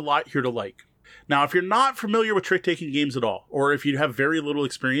think there's a lot here to like. Now, if you're not familiar with trick-taking games at all, or if you have very little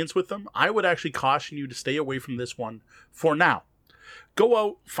experience with them, I would actually caution you to stay away from this one for now. Go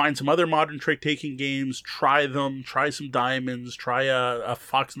out, find some other modern trick-taking games, try them, try some Diamonds, try a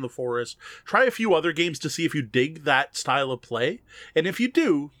Fox in the Forest, try a few other games to see if you dig that style of play, and if you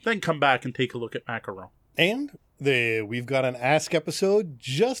do, then come back and take a look at Macaron. And we've got an Ask episode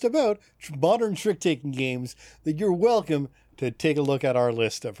just about modern trick-taking games that you're welcome to take a look at our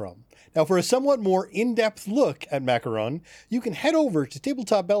list from. Now, for a somewhat more in-depth look at Macaron, you can head over to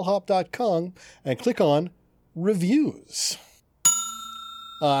tabletopbellhop.com and click on Reviews.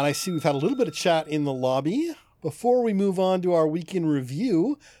 And I see we've had a little bit of chat in the lobby. Before we move on to our week in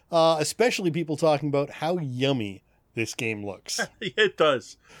review, especially people talking about how yummy this game looks. It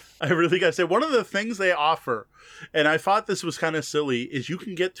does. I really gotta say, one of the things they offer, and I thought this was kind of silly, is you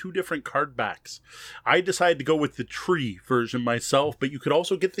can get 2 different card backs. I decided to go with the tree version myself, but you could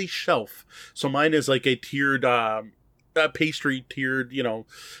also get the shelf. So mine is like a tiered, pastry tiered,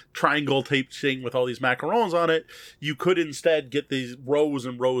 triangle tape thing with all these macarons on it. You could instead get these rows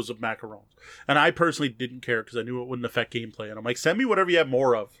and rows of macarons. And I personally didn't care because I knew it wouldn't affect gameplay. And I'm like, send me whatever you have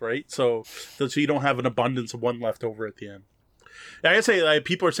more of, right? So you don't have an abundance of one left over at the end. I gotta say,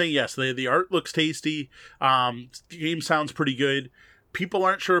 people are saying yes, the art looks tasty. Game sounds pretty good. people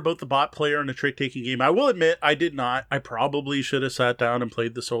aren't sure about the bot player in a trick-taking game. I will admit, I did not. I probably should have sat down and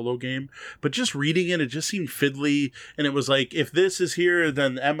played the solo game. But just reading it just seemed fiddly. And it was like, if this is here,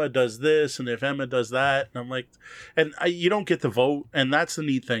 then Emma does this. And if Emma does that. And I'm like, you don't get the vote. And that's the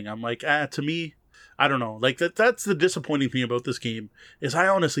neat thing. I'm like, to me, I don't know. Like, that's the disappointing thing about this game, is I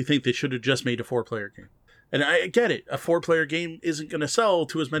honestly think they should have just made a 4-player game. And I get it. A 4-player game isn't going to sell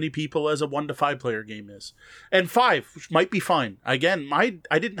to as many people as a 1 to 5-player game is. And 5, which might be fine. Again, I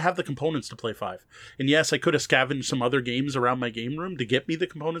didn't have the components to play 5. And yes, I could have scavenged some other games around my game room to get me the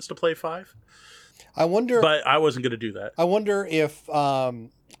components to play 5. I wonder... But I wasn't going to do that. I wonder if...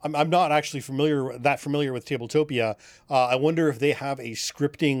 I'm not actually familiar with Tabletopia. I wonder if they have a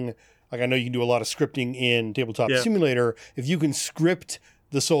scripting... Like, I know you can do a lot of scripting in Tabletop Simulator. If you can script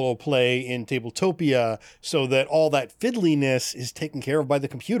the solo play in Tabletopia so that all that fiddliness is taken care of by the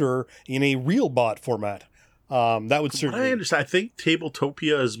computer in a real bot format. That would certainly... I understand. I think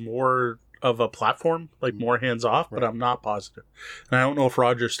Tabletopia is more of a platform, like more hands-off, but I'm not positive. And I don't know if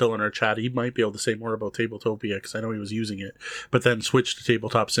Roger's still in our chat. He might be able to say more about Tabletopia, because I know he was using it, but then switched to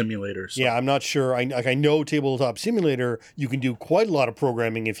Tabletop Simulator. So. Yeah, I'm not sure. I know Tabletop Simulator, you can do quite a lot of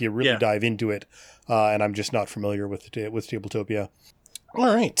programming if you really dive into it, and I'm just not familiar with Tabletopia. All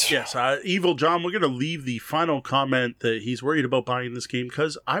right. Yes, Evil John, we're going to leave the final comment that he's worried about buying this game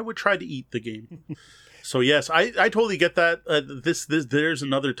because I would try to eat the game. So yes, I totally get that. There's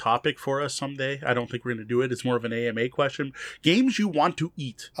another topic for us someday. I don't think we're going to do it. It's more of an AMA question. Games you want to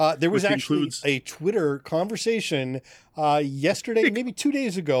eat. There was actually a Twitter conversation yesterday, maybe 2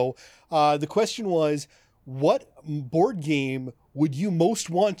 days ago. The question was, what board game would you most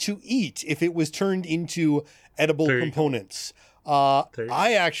want to eat if it was turned into edible components?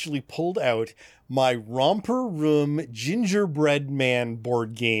 I actually pulled out my Romper Room Gingerbread Man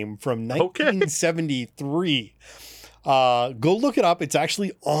board game from 1973. Go look it up. It's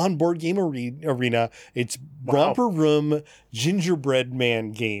actually on Board Game Arena. It's Romper Room Gingerbread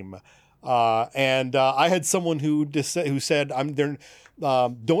Man game. And I had someone who said, "I'm there.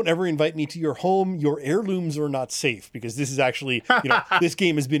 Don't ever invite me to your home. Your heirlooms are not safe," because this is actually, this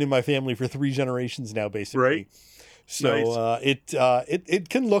game has been in my family for 3 generations now, basically. Right. So it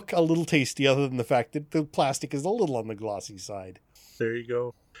can look a little tasty, other than the fact that the plastic is a little on the glossy side. There you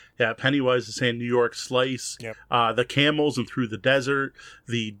go. Yeah, Pennywise is saying New York Slice. Yep. The Camels and Through the Desert.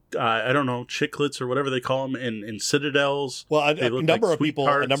 The I don't know, Chiclets or whatever they call them in Citadels. Well, a number of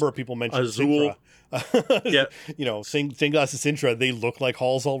people mentioned Azul. Sintra. Yeah, St. Glass of Sintra. They look like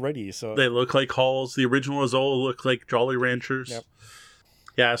halls already. So they look like halls. The original Azul look like Jolly Ranchers. Yep.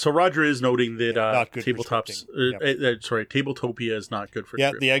 Yeah, so Roger is noting that Tabletopia is not good for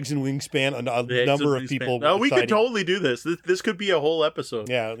scripting. The Eggs and Wingspan, a number of people. No, we could totally do this. This could be a whole episode.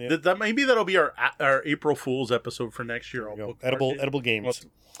 Yeah. Maybe that'll be our April Fool's episode for next year. Edible games.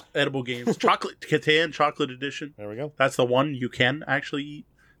 Edible games. Catan Chocolate Edition. There we go. That's the one you can actually eat.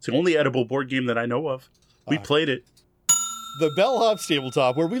 It's the only edible board game that I know of. We played it. The Bellhop's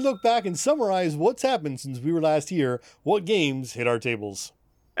Tabletop, where we look back and summarize what's happened since we were last here, what games hit our tables.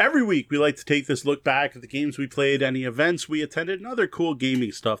 Every week, we like to take this look back at the games we played, any events we attended, and other cool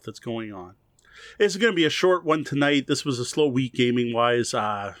gaming stuff that's going on. It's going to be a short one tonight. This was a slow week gaming-wise.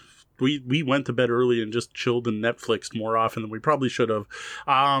 We went to bed early and just chilled and Netflixed more often than we probably should have.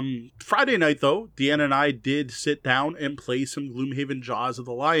 Friday night, though, Deanna and I did sit down and play some Gloomhaven Jaws of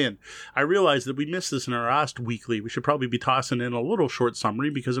the Lion. I realized that we missed this in our last weekly. We should probably be tossing in a little short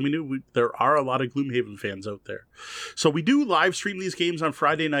summary because we knew there are a lot of Gloomhaven fans out there. So we do live stream these games on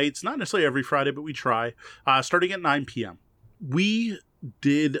Friday nights, not necessarily every Friday, but we try, starting at 9 p.m. We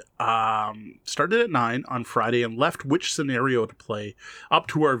started at 9 on Friday and left which scenario to play up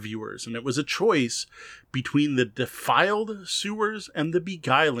to our viewers. And it was a choice between the Defiled Sewers and the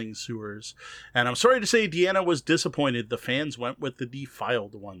Beguiling Sewers. And I'm sorry to say, Deanna was disappointed. The fans went with the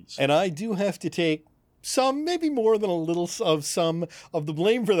Defiled ones. And I do have to take maybe more than a little of some of the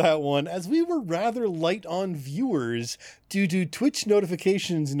blame for that one, as we were rather light on viewers due to Twitch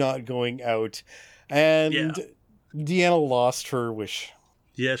notifications not going out. And Deanna lost her wish.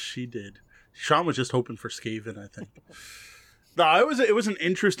 Yes, she did. Sean was just hoping for Skaven, I think. No, it was an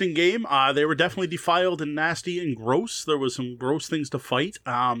interesting game. They were definitely defiled and nasty and gross. There was some gross things to fight.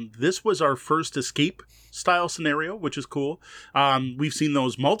 This was our first escape style scenario, which is cool. We've seen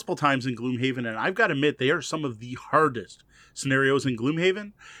those multiple times in Gloomhaven, and I've got to admit, they are some of the hardest scenarios in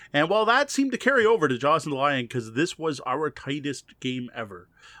Gloomhaven. And well, that seemed to carry over to Jaws and the Lion because this was our tightest game ever.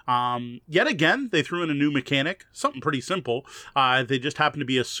 Yet again, they threw in a new mechanic, something pretty simple. They just happened to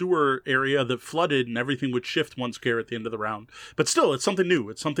be a sewer area that flooded and everything would shift one scare at the end of the round. But still, it's something new.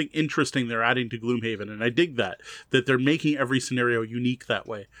 It's something interesting they're adding to Gloomhaven. And I dig that they're making every scenario unique that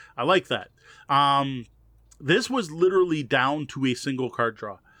way. I like that. This was literally down to a single card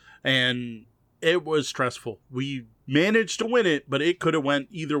draw. And it was stressful. We managed to win it, but it could have went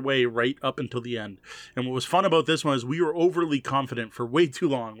either way right up until the end. And what was fun about this one is we were overly confident for way too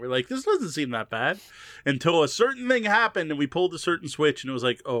long. We're like, this doesn't seem that bad, until a certain thing happened and we pulled a certain switch and it was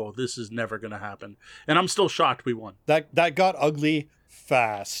like, oh, this is never going to happen. And I'm still shocked we won. That got ugly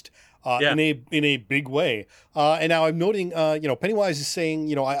fast. In a big way. And now I'm noting, Pennywise is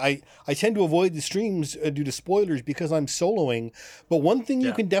saying, I tend to avoid the streams due to spoilers because I'm soloing. But one thing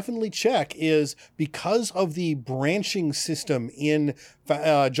you can definitely check is because of the branching system in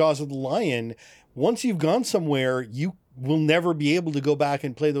Jaws of the Lion, once you've gone somewhere, you will never be able to go back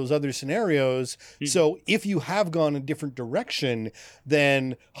and play those other scenarios. Mm-hmm. So if you have gone a different direction,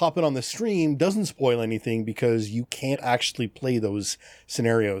 then hopping on the stream doesn't spoil anything because you can't actually play those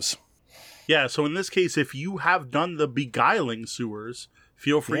scenarios. Yeah, so in this case, if you have done the Beguiling Sewers,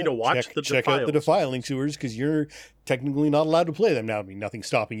 feel free to watch check out the Defiling Sewers, because you're technically not allowed to play them now. I mean, nothing's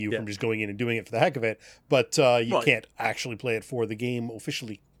stopping you from just going in and doing it for the heck of it, but you can't actually play it for the game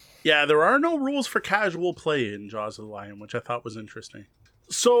officially. Yeah, there are no rules for casual play in Jaws of the Lion, which I thought was interesting.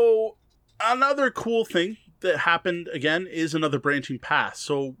 So another cool thing that happened, again, is another branching path.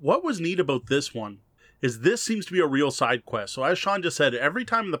 So what was neat about this one is this seems to be a real side quest. So as Sean just said, every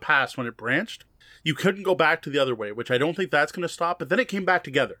time in the past when it branched, you couldn't go back to the other way, which I don't think that's going to stop, but then it came back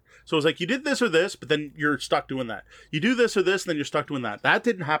together. So it was like, you did this or this, but then you're stuck doing that. You do this or this, and then you're stuck doing that. That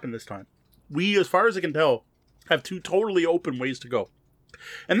didn't happen this time. We, as far as I can tell, have two totally open ways to go.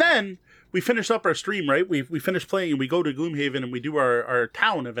 And then we finish up our stream, right? We finish playing and we go to Gloomhaven and we do our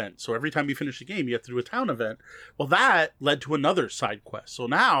town event. So every time you finish a game, you have to do a town event. Well, that led to another side quest. So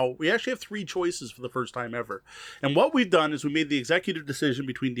now we actually have 3 choices for the first time ever. And what we've done is we made the executive decision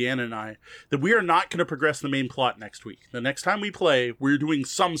between Deanna and I that we are not going to progress the main plot next week. The next time we play, we're doing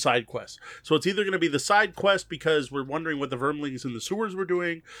some side quest. So it's either going to be the side quest because we're wondering what the Vermlings in the sewers were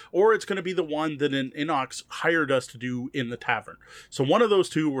doing, or it's going to be the one that an Inox hired us to do in the tavern. So one of those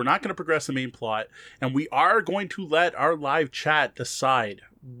two, we're not going to progress the main plot, and we are going to let our live chat decide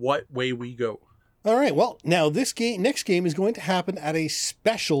what way we go. All right, well, now this next game is going to happen at a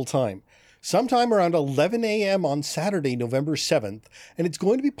special time, sometime around 11 a.m. on Saturday, November 7th, and it's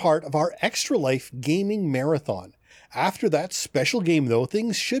going to be part of our Extra Life Gaming Marathon. After that special game, though,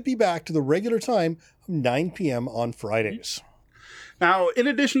 things should be back to the regular time of 9 p.m. on Fridays. Now, in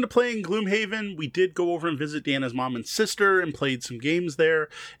addition to playing Gloomhaven, we did go over and visit Deanna's mom and sister and played some games there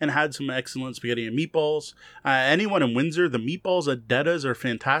and had some excellent spaghetti and meatballs. Anyone in Windsor, the meatballs at Detta's are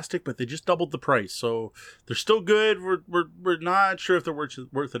fantastic, but they just doubled the price, so they're still good. We're not sure if they're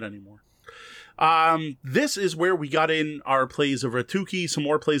worth it anymore. This is where we got in our plays of Ratuki, some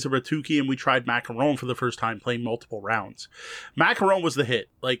more plays of Ratuki, and we tried Macaron for the first time, playing multiple rounds. Macaron was the hit.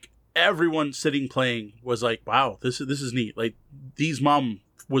 Like, everyone sitting playing was like, wow, this is neat. Like, Dee's mom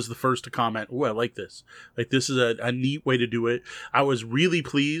was the first to comment, oh, I like this. Like, this is a neat way to do it. I was really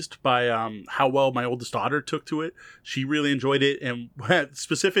pleased by how well my oldest daughter took to it. She really enjoyed it. And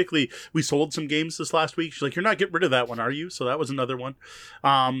specifically, we sold some games this last week. She's like, you're not getting rid of that one, are you? So that was another one.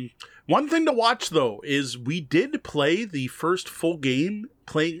 One thing to watch, though, is we did play the first full game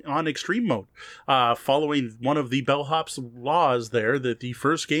playing on extreme mode, following one of the bellhop's laws there, that the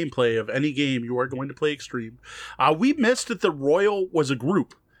first gameplay of any game you are going to play extreme. We missed that the Royal was a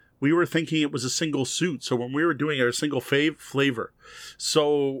group. We were thinking it was a single suit, so when we were doing our single flavor.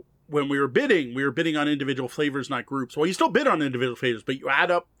 So when we were bidding on individual flavors, not groups. Well, you still bid on individual flavors, but you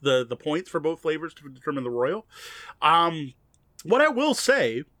add up the points for both flavors to determine the Royal. What I will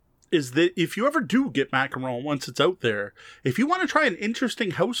say is that if you ever do get Macaron once it's out there, if you want to try an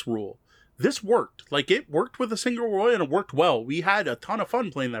interesting house rule, this worked. Like, it worked with a single Royal and it worked well. We had a ton of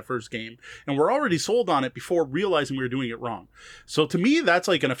fun playing that first game, and we're already sold on it before realizing we were doing it wrong. So to me, that's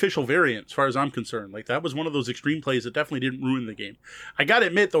like an official variant as far as I'm concerned. Like, that was one of those extreme plays that definitely didn't ruin the game. I gotta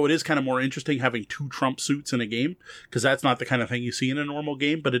admit, though, it is kind of more interesting having 2 Trump suits in a game, because that's not the kind of thing you see in a normal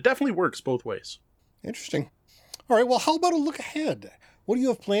game, but it definitely works both ways. Interesting. All right, well, how about a look ahead? What do you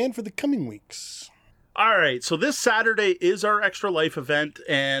have planned for the coming weeks? All right, so this Saturday is our Extra Life event,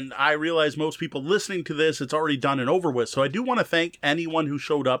 and I realize most people listening to this, it's already done and over with. So I do want to thank anyone who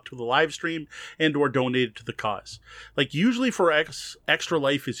showed up to the live stream and or donated to the cause. Like, usually for Extra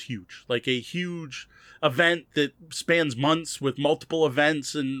Life is huge, like a huge event that spans months with multiple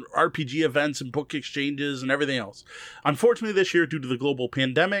events and RPG events and book exchanges and everything else. Unfortunately, this year, due to the global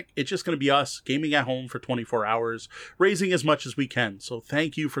pandemic, it's just going to be us gaming at home for 24 hours, raising as much as we can. So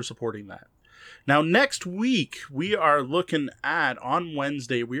thank you for supporting that. Now, next week, we are looking at, on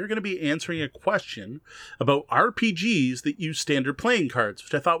Wednesday, we are going to be answering a question about RPGs that use standard playing cards,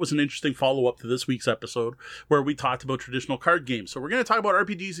 which I thought was an interesting follow-up to this week's episode, where we talked about traditional card games. So we're going to talk about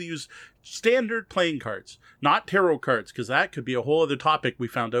RPGs that use standard playing cards, not tarot cards, because that could be a whole other topic we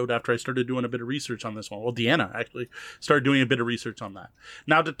found out after I started doing a bit of research on this one. Well, Deanna actually started doing a bit of research on that.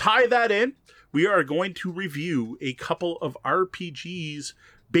 Now, to tie that in, we are going to review a couple of RPGs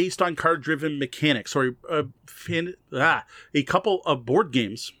based on card-driven mechanics. A couple of board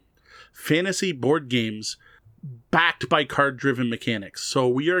games, fantasy board games, backed by card-driven mechanics. So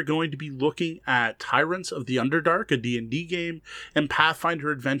we are going to be looking at Tyrants of the Underdark, a D&D game, and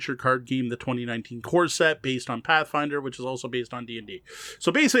Pathfinder Adventure card game, the 2019 core set, based on Pathfinder, which is also based on D&D.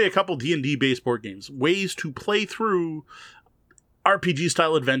 So basically a couple D&D-based board games, ways to play through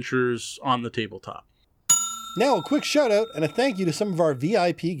RPG-style adventures on the tabletop. Now, a quick shout out and a thank you to some of our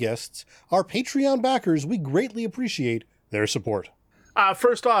VIP guests, our Patreon backers. We greatly appreciate their support.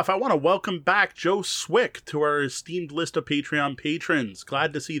 First off, I want to welcome back Joe Swick to our esteemed list of Patreon patrons.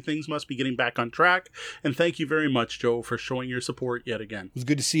 Glad to see things must be getting back on track. And thank you very much, Joe, for showing your support yet again. It was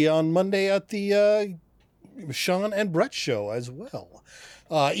good to see you on Monday at the Sean and Brett show as well.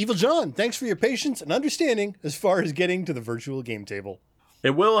 Evil John, thanks for your patience and understanding as far as getting to the virtual game table.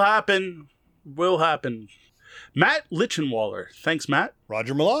 It will happen. Will happen. Matt Lichenwaller. Thanks, Matt.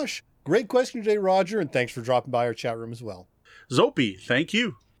 Roger Malash. Great question today, Roger, and thanks for dropping by our chat room as well. Zopi, thank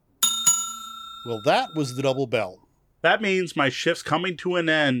you. Well, that was the double bell. That means my shift's coming to an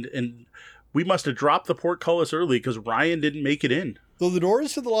end, and we must have dropped the portcullis early because Ryan didn't make it in. Though the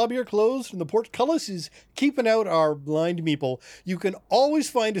doors to the lobby are closed and the portcullis is keeping out our blind meeple, you can always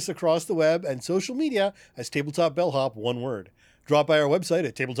find us across the web and social media as Tabletop Bellhop, one word. Drop by our website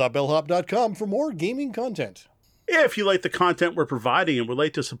at tabletopbellhop.com for more gaming content. If you like the content we're providing and would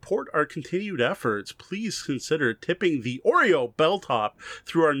like to support our continued efforts, please consider tipping the Oreo Belltop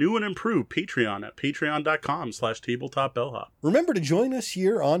through our new and improved Patreon at patreon.com/tabletopbellhop. Remember to join us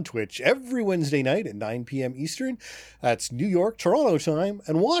here on Twitch every Wednesday night at 9 p.m. Eastern. That's New York, Toronto time.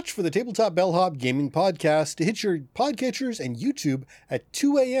 And watch for the Tabletop Bellhop Gaming Podcast to hit your podcatchers and YouTube at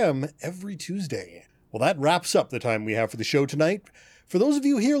 2 a.m. every Tuesday. Well, that wraps up the time we have for the show tonight. For those of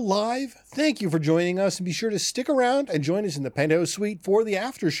you here live, thank you for joining us, and be sure to stick around and join us in the Penthouse Suite for the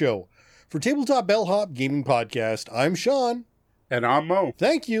after show. For Tabletop Bellhop Gaming Podcast, I'm Sean. And I'm Mo.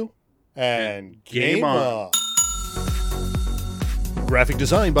 Thank you, and game on. Graphic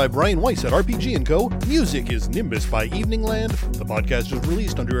design by Brian Weiss at RPG & Co. Music is Nimbus by Evening Land. The podcast is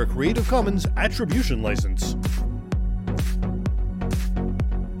released under a Creative Commons Attribution License.